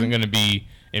Cyrus wasn't going to be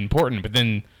important. But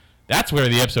then that's where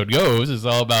the episode goes. Is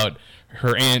all about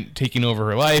her aunt taking over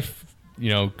her life,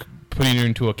 putting her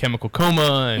into a chemical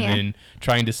coma, and then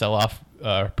trying to sell off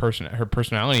her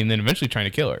personality, and then eventually trying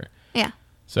to kill her. Yeah.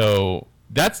 So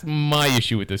that's my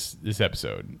issue with this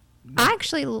episode. I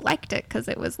actually liked it because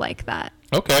it was like that.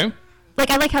 Okay. Like,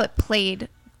 I like how it played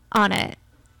on it.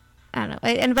 I don't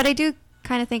know. But I do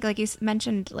kind of think, like you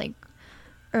mentioned, like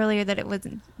earlier, that it was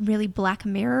really Black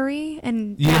Mirror-y.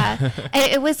 And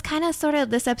it was kind of sort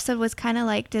of, this episode was kind of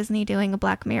like Disney doing a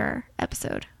Black Mirror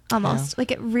episode. almost.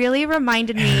 Like, it really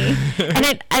reminded me,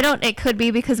 and it could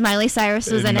be because Miley Cyrus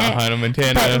was in it, Hannah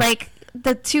Montana. but like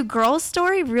the two girls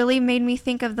story really made me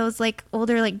think of those like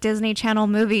older like Disney Channel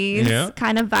movies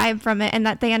kind of vibe from it, and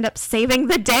that they end up saving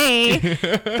the day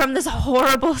from this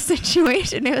horrible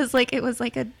situation. It was like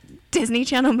a Disney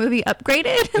Channel movie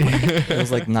upgraded. It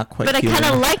was like not quite, but I kind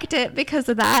of liked it because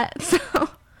of that. So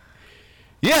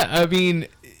yeah, I mean,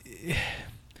 it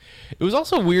was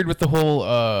also weird with the whole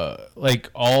like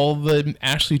all the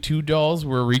Ashley 2 dolls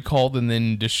were recalled and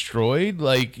then destroyed.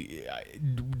 Like,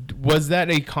 was that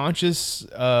a conscious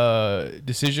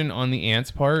decision on the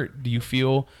aunt's part? Do you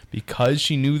feel because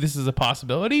she knew this is a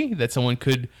possibility that someone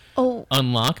could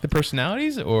unlock the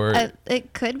personalities, or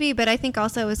it could be, but I think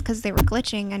also it was because they were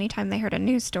glitching anytime they heard a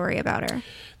news story about her.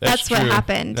 That's true. what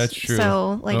happened. That's true.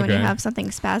 So like when you have something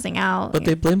spazzing out, but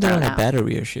they blamed it on a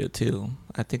battery issue too.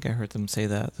 I think I heard them say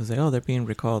that. They say, "Oh, they're being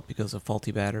recalled because of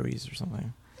faulty batteries or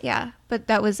something." Yeah, but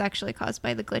that was actually caused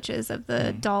by the glitches of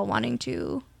the doll wanting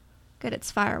to get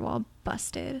its firewall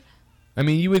busted. I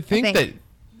mean, you would think that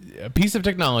a piece of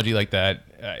technology like that,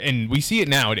 and we see it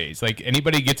nowadays, like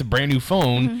anybody gets a brand new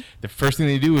phone, the first thing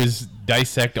they do is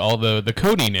dissect all the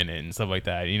coding in it and stuff like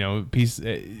that. You know,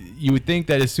 you would think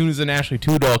that as soon as an Ashley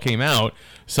 2 doll came out,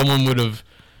 someone would have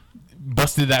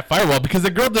busted that firewall, because the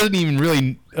girl doesn't even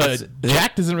really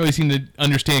Jack doesn't really seem to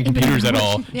understand computers at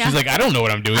all. She's like, I don't know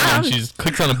what I'm doing, and she just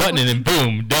clicks on a button and then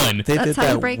boom, done. They did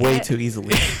that way too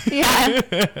easily. Yeah,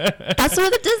 that's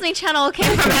where the Disney Channel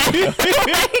came from.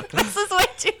 Like, this is way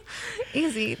too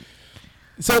easy.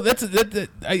 So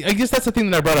I guess that's the thing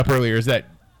that I brought up earlier, is that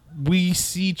we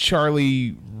see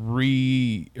Charlie Brooker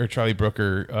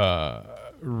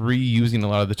reusing a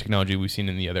lot of the technology we've seen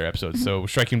in the other episodes. So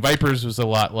Striking Vipers was a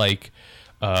lot like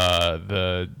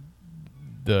the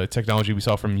technology we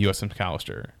saw from USS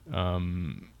McAllister,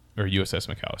 or USS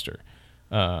McAllister,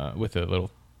 with the little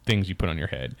things you put on your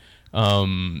head.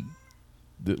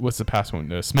 What's the past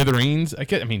one? Smithereens. I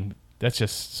mean, that's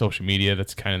just social media.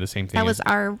 That's kind of the same thing. That was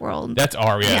our world. That's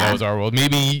that was our world.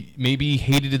 Maybe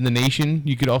Hated in the Nation.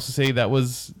 You could also say that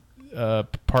was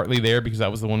partly there, because that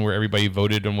was the one where everybody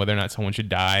voted on whether or not someone should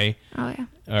die. Oh yeah.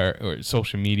 Or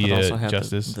social media also had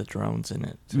justice. The drones in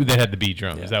it. They had the bee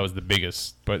drones. Yeah. That was the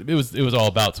biggest, but it was all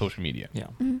about social media. Yeah.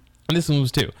 Mm-hmm. And this one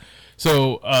was too.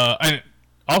 So I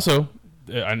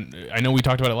know we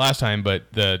talked about it last time,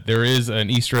 but there is an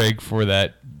Easter egg for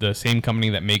that. The same company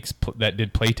that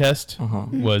did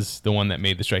Playtest was the one that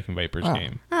made the Striking Vipers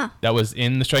game. Oh. That was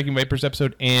in the Striking Vipers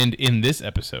episode and in this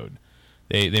episode.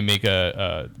 They make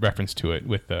a reference to it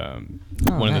with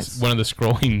one of the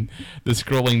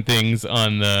scrolling things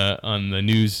on the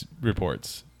news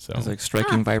reports. So it's like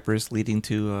Striking Vipers leading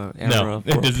to era of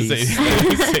world peace. It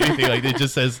doesn't say anything like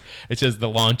that. It says the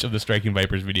launch of the Striking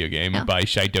Vipers video game by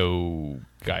Shaito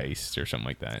Geist or something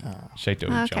like that.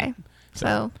 Shaito. Okay.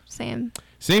 So same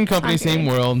company, same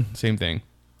world, same thing.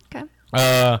 Okay.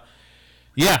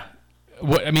 Yeah.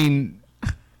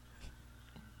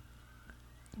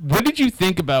 What did you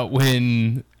think about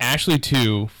when Ashley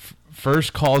 2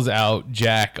 first calls out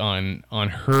Jack on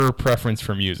her preference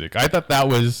for music? I thought that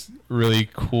was really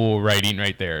cool writing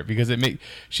right there, because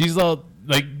she's all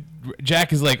like,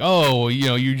 Jack is like, oh,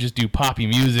 you just do poppy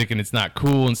music and it's not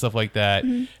cool and stuff like that.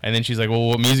 Mm-hmm. And then she's like, well,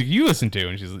 what music do you listen to?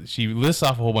 And she lists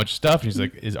off a whole bunch of stuff. And she's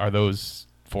like, are those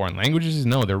foreign languages?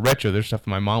 No, they're retro. They're stuff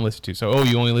my mom listens to. So,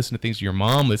 you only listen to things your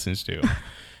mom listens to.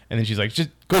 And then she's like, just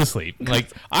go to sleep. Like,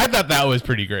 I thought that was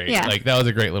pretty great. Yeah. Like, that was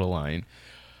a great little line.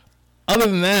 Other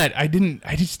than that, I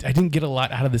didn't get a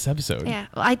lot out of this episode. Yeah.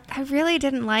 Well, I really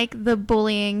didn't like the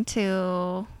bullying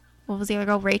to, what was the other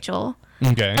girl? Rachel.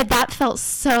 Okay. And that felt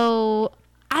so,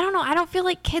 I don't know. I don't feel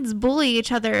like kids bully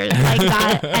each other like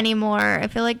that anymore. I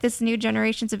feel like this new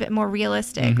generation's a bit more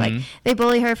realistic. Mm-hmm. Like, they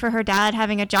bully her for her dad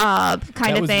having a job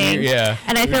kind of thing. Weird, yeah.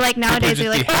 And I feel like nowadays they're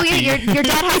like, oh yeah, your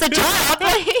dad has a job.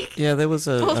 Like, yeah, there was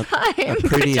a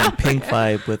pretty Pink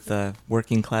vibe with the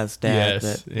working class dad.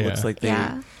 Yes, that looks like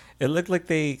it looked like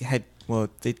they had,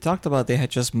 they talked about they had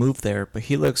just moved there, but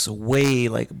he looks way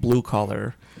like blue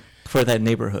collar for that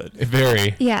neighborhood.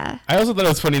 Very. Yeah. I also thought it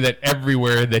was funny that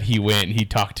everywhere that he went, he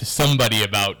talked to somebody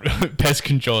about pest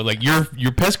control. Like, your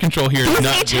pest control here is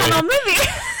not good. Movie.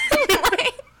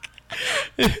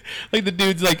 Like, the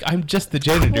dude's like, I'm just the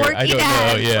janitor. Quirky I don't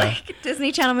dads, know. Yeah. Like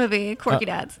Disney Channel movie, Quirky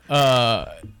Dads.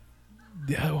 What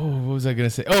was I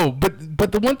gonna say? Oh,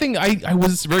 but the one thing I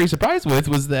was very surprised with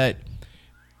was that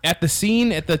at the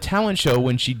scene at the talent show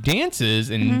when she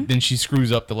dances and then she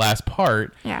screws up the last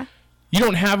part. Yeah. you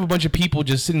don't have a bunch of people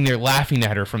just sitting there laughing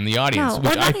at her from the audience,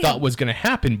 which I thought was going to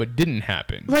happen, but didn't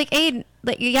happen.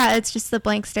 Yeah, it's just the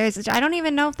blank stares. I don't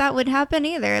even know if that would happen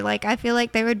either. Like, I feel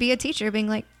like there would be a teacher being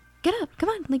like, get up, come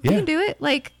on, like, you can do it.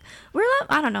 Like,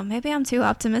 I don't know, maybe I'm too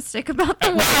optimistic about the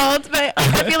world, but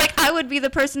I feel like I would be the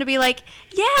person to be like,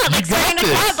 yeah, like, starting to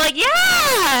clap, like,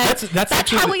 yeah, that's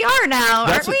how we are now,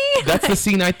 aren't we? That's the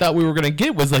scene I thought we were going to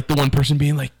get, was like the one person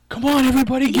being like, come on,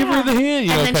 everybody, give her the hand,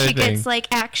 you know, and then she gets like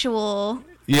actual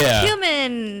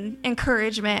human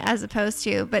encouragement as opposed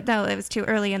to, but no, it was too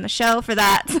early in the show for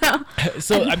that.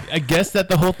 So I guess that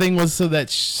the whole thing was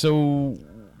so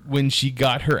when she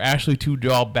got her Ashley 2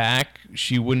 doll back,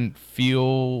 she wouldn't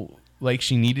feel like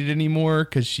she needed it anymore,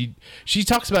 because she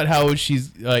talks about how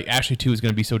she's like, Ashley 2 is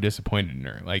going to be so disappointed in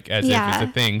her, like, as if it's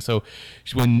a thing. So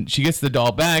when she gets the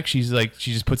doll back, she's like,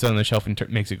 she just puts it on the shelf and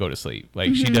makes it go to sleep.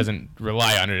 Like, she doesn't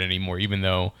rely on it anymore, even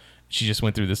though she just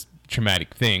went through this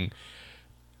traumatic thing.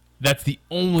 That's the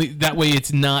only, that way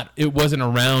it wasn't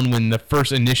around when the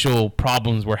first initial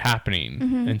problems were happening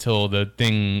until the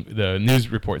news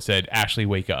report said, Ashley,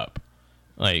 wake up.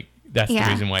 Like, that's the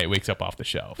reason why it wakes up off the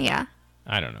shelf. Yeah.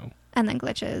 I don't know. And then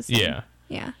glitches. Yeah.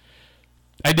 Yeah.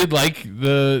 I did like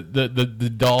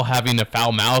the doll having a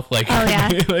foul mouth. Like, oh, yeah.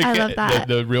 Like, I love that.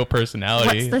 The real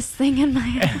personality. What's this thing in my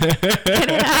head? Get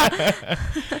it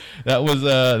out.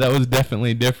 That was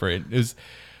definitely different.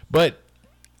 But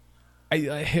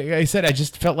I said, I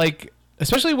just felt like,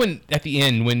 especially when at the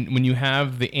end when you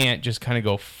have the aunt just kind of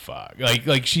go, fuck,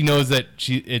 like she knows that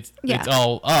it's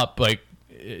all up, like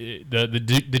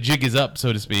the jig is up,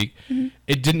 so to speak.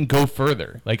 It didn't go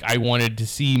further. Like, I wanted to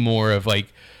see more of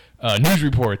like news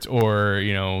reports or,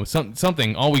 you know,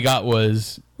 something. All we got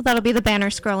was, well, that'll be the banner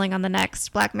scrolling on the next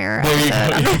Black Mirror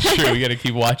episode. It's true, we got to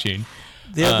keep watching.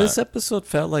 Yeah, this episode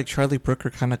felt like Charlie Brooker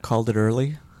kind of called it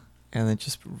early, and then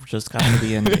just got to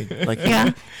the ending. Like,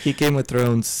 he Game of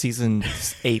Thrones season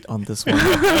 8 on this one.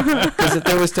 Because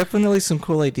there was definitely some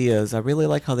cool ideas. I really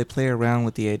like how they play around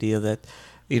with the idea that,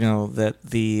 you know, that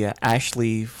the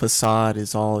Ashley facade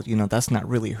is all, you know, that's not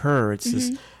really her.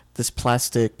 It's this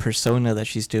plastic persona that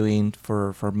she's doing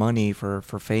for money, for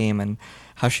fame, and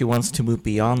how she wants to move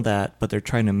beyond that, but they're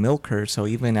trying to milk her. So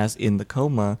even as in the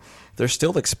coma, they're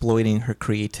still exploiting her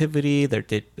creativity. They're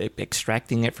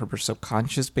extracting it from her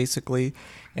subconscious, basically,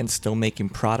 and still making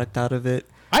product out of it.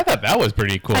 I thought that was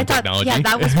pretty cool technology. Yeah,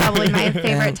 that was probably my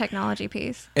favorite technology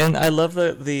piece. And I love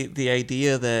the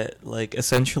idea that, like,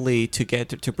 essentially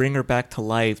to bring her back to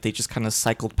life, they just kind of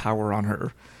cycled power on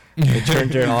her. They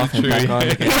turned her off and back on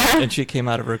again, and she came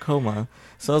out of her coma.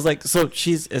 So I was like, so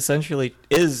she's essentially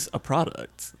is a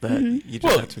product that you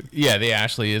just have to. Yeah, the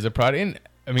Ashley is a product. And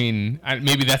I mean,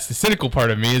 maybe that's the cynical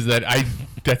part of me, is that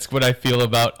that's what I feel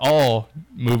about all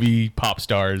movie pop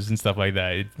stars and stuff like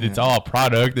that. It's all a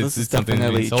product. It's something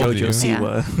that they sold you.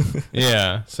 Siwa.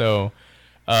 Yeah. So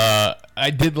I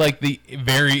did like the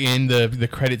very end, the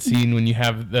credit scene when you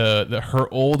have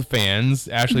her old fans,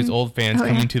 Ashley's old fans,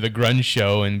 coming to the grunge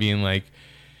show and being like,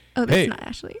 "Oh, that's not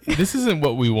Ashley. This isn't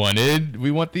what we wanted.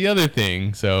 We want the other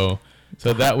thing." So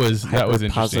that was interesting.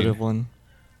 Positive one.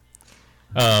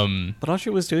 But all she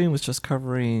was doing was just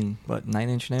covering 9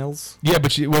 Inch Nails. Yeah,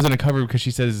 but it wasn't a cover because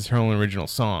she says it's her own original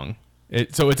song.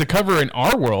 So it's a cover in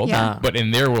our world, but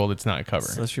in their world it's not a cover.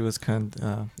 So she was kind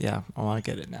of, I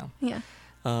get it now. Yeah.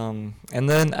 And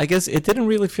then I guess it didn't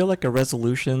really feel like a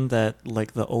resolution that,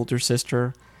 like, the older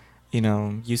sister, you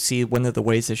know, you see one of the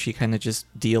ways that she kind of just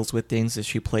deals with things is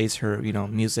she plays her, you know,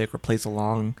 music or plays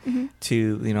along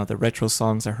to, you know, the retro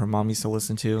songs that her mom used to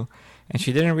listen to. And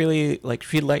she didn't really, like,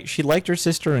 she liked her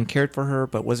sister and cared for her,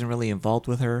 but wasn't really involved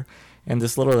with her. And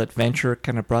this little adventure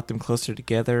kind of brought them closer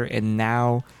together. And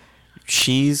now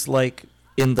she's, like,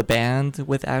 in the band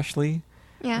with Ashley.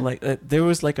 Yeah. Like, there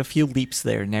was, like, a few leaps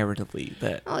there narratively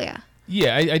that. Oh, yeah.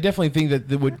 Yeah, I definitely think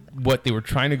that what they were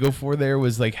trying to go for there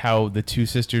was, like, how the two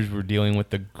sisters were dealing with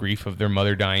the grief of their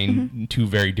mother dying in two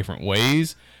very different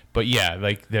ways. But, yeah,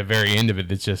 like, the very end of it,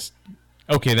 it's just,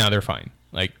 okay, now they're fine.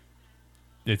 Like,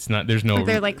 it's not, there's no...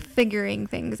 They're, like, figuring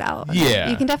things out. Yeah.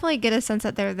 You can definitely get a sense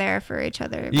that they're there for each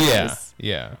other. Yeah.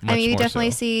 I mean, you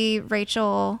definitely see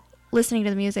Rachel listening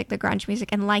to the music, the grunge music,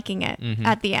 and liking it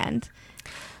at the end.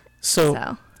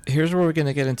 So here's where we're going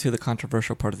to get into the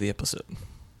controversial part of the episode.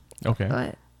 Okay.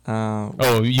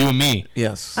 What? You and me.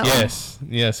 Yes. Oh.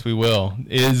 Yes, we will.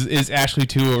 Is Ashley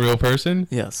 2 a real person?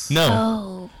 Yes. No.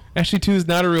 Oh. Ashley 2 is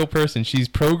not a real person. She's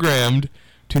programmed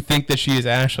to think that she is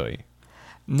Ashley.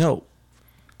 No.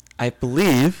 I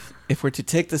believe if we're to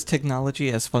take this technology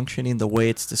as functioning the way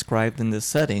it's described in this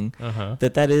setting,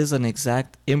 that is an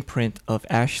exact imprint of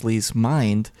Ashley's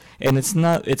mind, and it's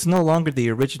no longer the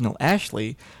original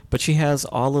Ashley, but she has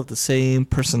all of the same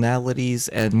personalities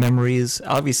and memories,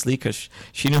 obviously, because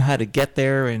she knew how to get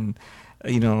there, and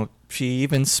she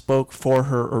even spoke for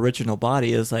her original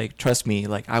body as like, trust me,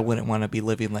 like I wouldn't want to be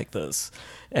living like this,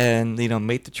 and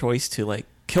made the choice to like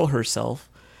kill herself.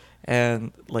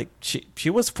 And like she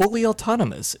was fully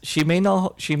autonomous. She may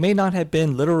not have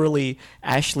been literally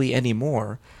Ashley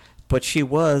anymore, but she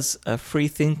was a free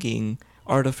thinking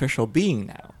artificial being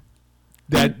now.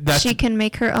 She can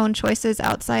make her own choices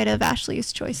outside of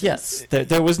Ashley's choices. Yes,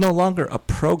 there was no longer a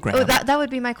program. Oh, that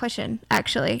would be my question,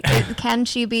 actually. Can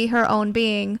she be her own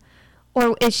being,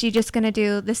 or is she just going to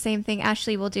do the same thing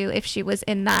Ashley will do if she was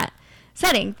in that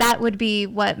setting? That would be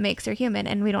what makes her human,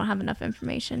 and we don't have enough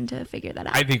information to figure that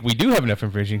out. I think we do have enough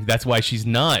information. That's why she's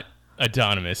not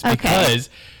autonomous, because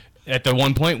at the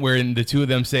one point where the two of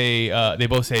them say, they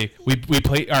both say, we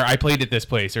played, or I played at this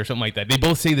place, or something like that. They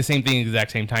both say the same thing at the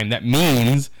exact same time. That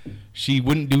means she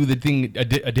wouldn't do the thing,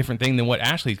 a different thing than what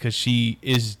Ashley, because she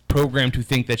is programmed to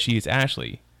think that she is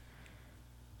Ashley.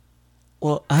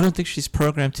 Well, I don't think she's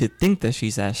programmed to think that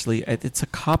she's Ashley. It's a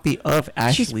copy of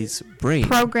Ashley's brain.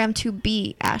 Programmed to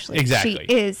be Ashley. Exactly.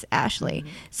 She is Ashley.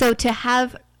 So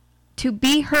to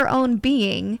be her own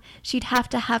being, she'd have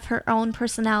to have her own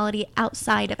personality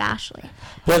outside of Ashley.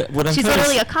 But she's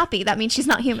literally a copy. That means she's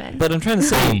not human. But I'm trying to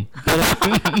say,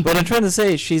 but I'm trying to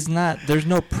say she's not. There's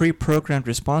no pre-programmed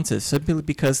responses. Simply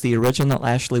because the original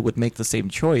Ashley would make the same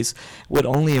choice would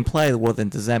only imply, well, then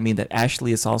does that mean that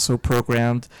Ashley is also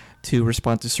programmed to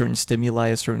respond to certain stimuli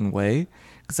a certain way?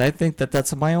 Because I think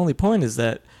that's my only point, is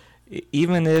that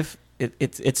even if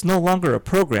it's no longer a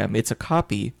program, it's a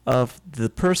copy of the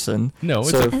person. No,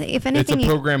 if anything, it's a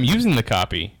program using the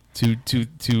copy to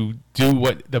do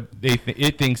what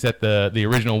it thinks that the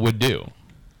original would do.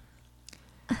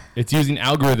 It's using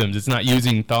algorithms. It's not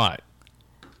using thought.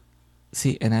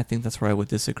 See, and I think that's where I would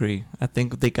disagree. I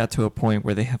think they got to a point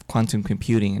where they have quantum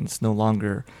computing, and it's no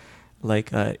longer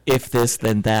like if this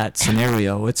then that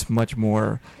scenario. It's much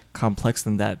more complex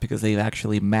than that, because they've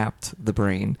actually mapped the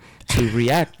brain to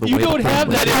react the way the brain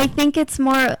would. I think it's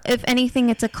more, if anything,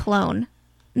 it's a clone,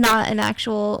 not an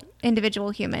actual individual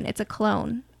human. It's a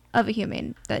clone of a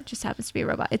human that just happens to be a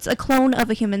robot. It's a clone of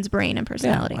a human's brain and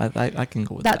personality. Yeah, I can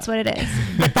go with that. That's what it is.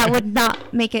 But that would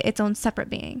not make it its own separate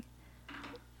being.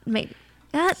 Maybe.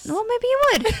 Well, maybe you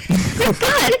would. Good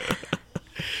God.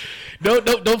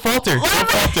 Don't falter. Don't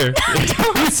falter.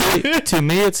 See, to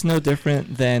me, it's no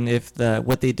different than if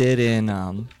what they did in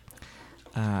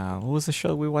what was the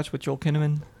show we watched with Joel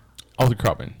Kinnaman? Altered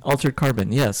Carbon. Altered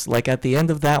Carbon. Yes, like at the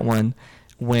end of that one,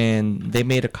 when they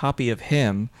made a copy of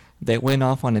him that went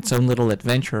off on its own little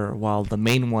adventure, while the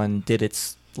main one did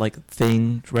its like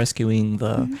thing, rescuing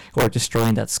or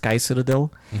destroying that sky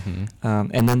citadel,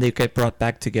 and then they get brought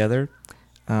back together.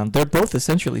 They're both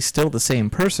essentially still the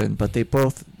same person, but they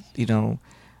both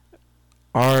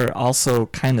are also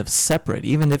kind of separate.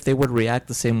 Even if they would react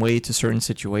the same way to certain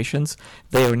situations,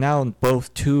 they are now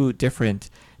both two different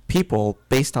people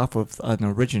based off of an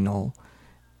original,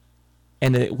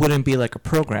 and it wouldn't be like a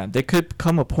program. There could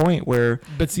come a point where...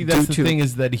 But see, that's the thing,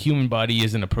 is that a human body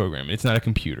isn't a program. It's not a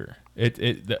computer.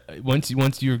 Once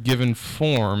you're given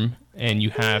form and you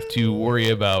have to worry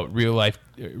about real life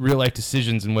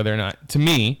decisions, and whether or not, to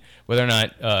me, whether or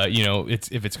not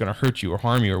if it's going to hurt you or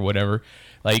harm you or whatever,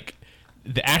 like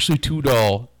the Ashley 2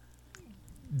 doll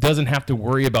doesn't have to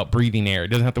worry about breathing air. It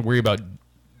doesn't have to worry about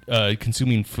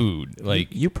consuming food. Like,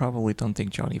 you probably don't think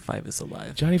Johnny Five is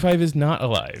alive. Johnny Five is not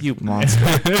alive. You monster.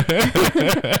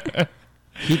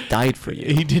 He died for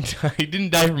you. He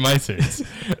didn't die for my sins.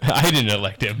 I didn't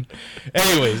elect him.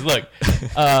 Anyways, look,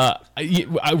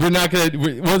 we're not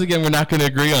gonna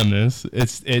agree on this.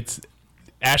 It's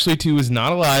Ashley 2 is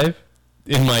not alive,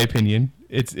 in my opinion.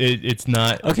 It's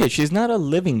not. Okay, she's not a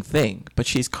living thing, but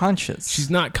she's conscious.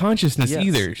 She's not consciousness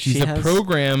either. She's a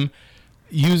program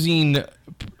using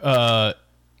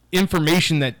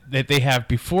information that they have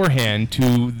beforehand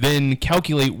to then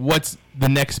calculate what's the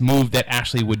next move that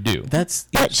Ashley would do. That's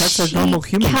a normal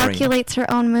human brain. She calculates her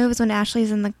own moves when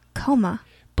Ashley's in the coma.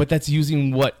 But that's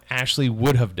using what Ashley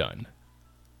would have done.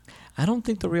 I don't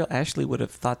think the real Ashley would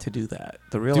have thought to do that.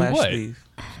 The real Ashley...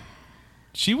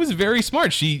 She was very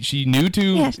smart. She knew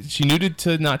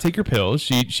to not take her pills.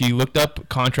 She looked up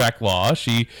contract law.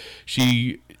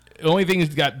 The only thing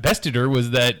that got bested her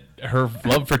was that her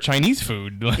love for Chinese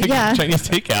food, Chinese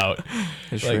takeout.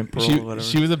 Shrimp roll, whatever.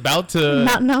 She was about to,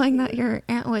 not knowing that your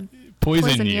aunt would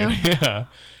poison you. Yeah.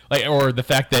 Like, or the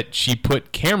fact that she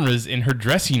put cameras in her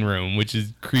dressing room, which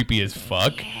is creepy as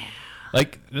fuck. Yeah.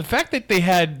 Like, the fact that they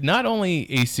had not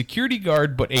only a security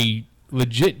guard, but a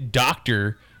legit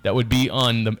doctor that would be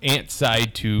on the aunt's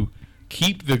side to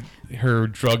keep her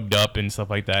drugged up and stuff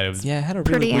like that. It was it had a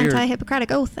really pretty weird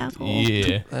anti-Hippocratic oath. Asshole.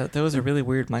 Yeah. There was a really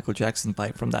weird Michael Jackson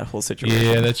vibe from that whole situation.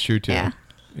 Yeah, that's true too. Yeah.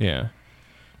 Yeah.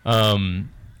 Or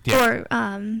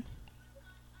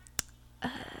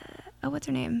what's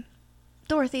her name?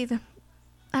 Dorothy, the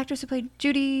actress who played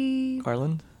Judy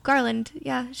Garland.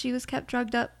 Yeah, she was kept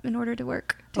drugged up in order to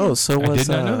work. Too. Oh, so I did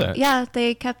not know that. Yeah,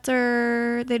 they kept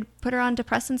her. They'd put her on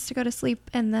depressants to go to sleep,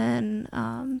 and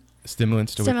then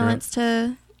stimulants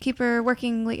to keep her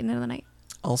working late into the night.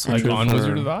 Also, like on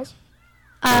Wizard of Oz.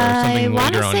 I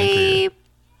want to say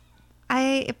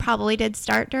it probably did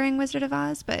start during Wizard of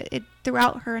Oz, but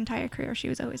throughout her entire career, she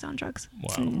was always on drugs.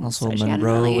 Wow. Also, so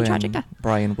Monroe and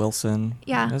Brian Wilson.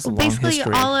 Yeah, basically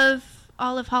all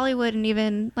of Hollywood, and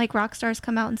even like rock stars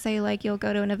come out and say like you'll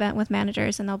go to an event with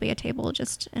managers and there'll be a table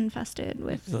just infested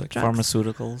with like drugs.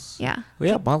 Pharmaceuticals. Yeah. Well,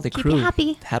 yeah, Motley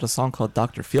Crue had a song called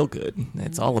Dr. Feelgood.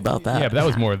 It's all about that. Yeah, but that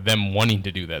was more them wanting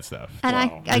to do that stuff.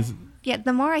 And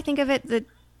the more I think of it,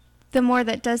 the more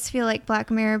that does feel like Black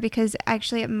Mirror, because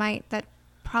actually that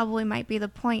probably might be the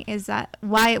point, is that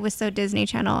why it was so Disney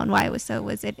Channel and why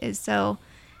it is so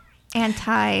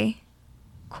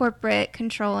anti-corporate,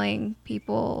 controlling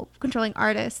people, controlling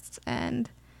artists, and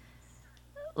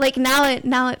like now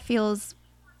it feels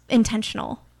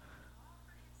intentional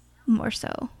more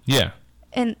so. Yeah.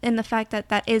 And the fact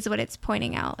that is what it's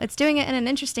pointing out. It's doing it in an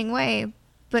interesting way,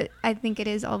 but I think it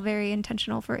is all very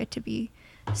intentional for it to be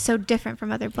so different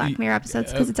from other Black Mirror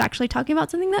episodes, because it's actually talking about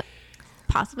something that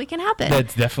possibly can happen.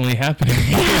 That's definitely happening.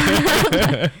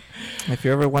 If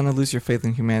you ever want to lose your faith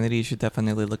in humanity, you should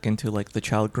definitely look into like the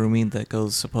child grooming that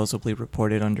goes supposedly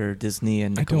reported under Disney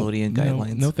and Nickelodeon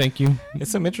guidelines. No, thank you.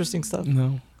 It's some interesting stuff.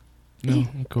 No,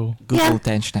 I'm cool. Google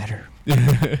Dan Schneider.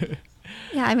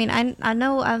 Yeah, I mean, I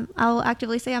know I'll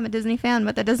actively say I'm a Disney fan,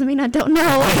 but that doesn't mean I don't know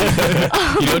all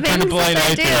you the don't turn a things blind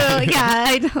eye that I do. Yeah,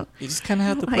 I don't. You just kind of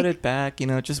have to put it back,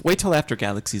 just wait till after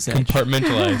Galaxy's Edge.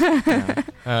 Compartmentalize.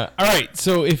 Yeah. All right,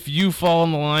 so if you fall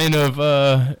on the line of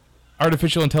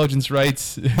artificial intelligence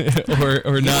rights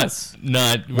or yes.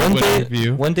 not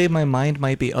one day my mind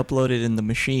might be uploaded in the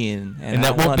machine, and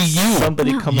that won't be you.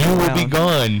 Somebody coming you around. will be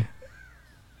gone.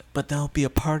 But there'll be a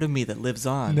part of me that lives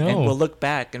on, no. and we'll look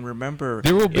back and remember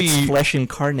there will be it's flesh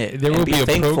incarnate. There will be a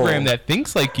thankful. program that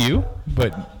thinks like you,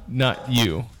 but not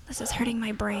you. This is hurting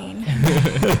my brain.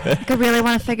 I really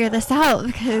want to figure this out,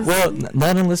 because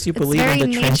not unless you believe in the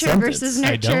transcendence. Nature versus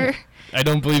nurture. I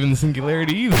don't believe in the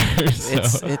singularity either.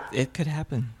 So. It could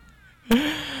happen.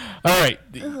 All right,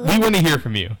 we want to hear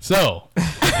from you. So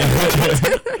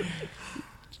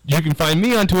you can find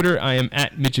me on Twitter. I am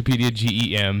at Mitchipedia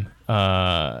GEM.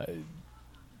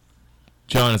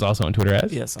 John is also on Twitter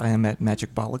as? Yes, I am at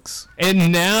Magic Bollocks.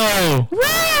 And now,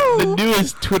 the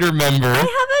newest Twitter member. I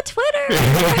have a Twitter.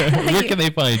 Where can they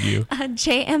find you?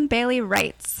 JM Bailey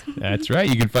Writes. That's right.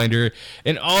 You can find her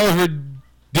and all of her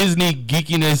Disney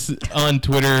geekiness on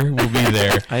Twitter will be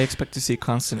there. I expect to see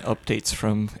constant updates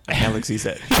from Galaxy's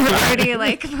Edge. I'm already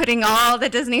putting all the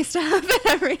Disney stuff and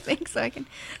everything so I can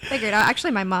figure it out.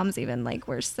 Actually, my mom's even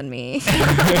worse than me.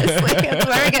 Honestly, that's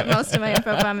where I get most of my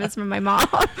info from, is from my mom.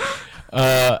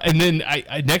 And then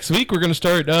next week we're gonna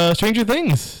start Stranger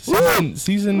Things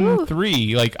season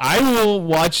 3. I will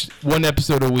watch one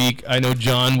episode a week. I know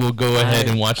John will go ahead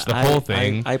and watch the whole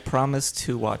thing. I promise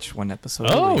to watch one episode.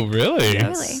 Oh, a week. Really?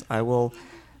 Yes, really?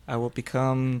 I will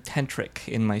become tantric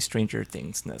in my Stranger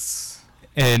Thingsness.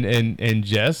 And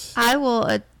Jess? I will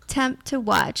attempt to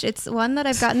watch. It's one that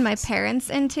I've gotten my parents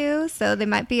into, so they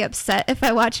might be upset if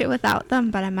I watch it without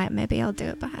them, but maybe I'll do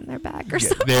it behind their back or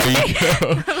something. There you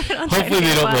go. Hopefully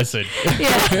they don't listen.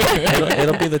 Yeah.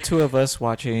 It'll be the two of us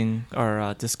watching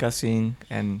or discussing,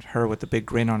 and her with the big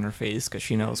grin on her face because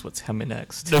she knows what's coming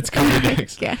next. That's coming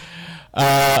next. Yeah.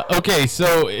 Okay,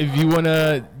 so if you want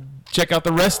to check out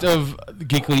the rest of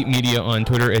Geek Elite Media on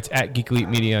Twitter, it's at Geek Elite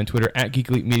Media on Twitter, at Geek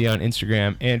Elite Media on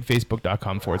Instagram, and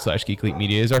Facebook.com/Geek Elite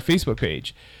Media is our Facebook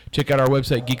page. Check out our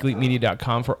website,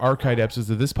 geekelitemedia.com, for archived episodes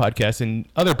of this podcast and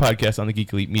other podcasts on the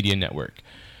Geek Elite Media Network.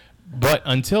 But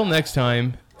until next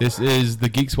time, this is the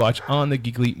Geeks Watch on the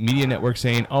Geek Elite Media Network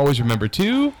saying, always remember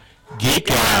to geek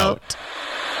out.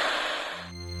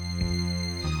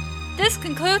 This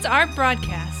concludes our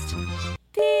broadcast.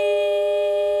 Beep.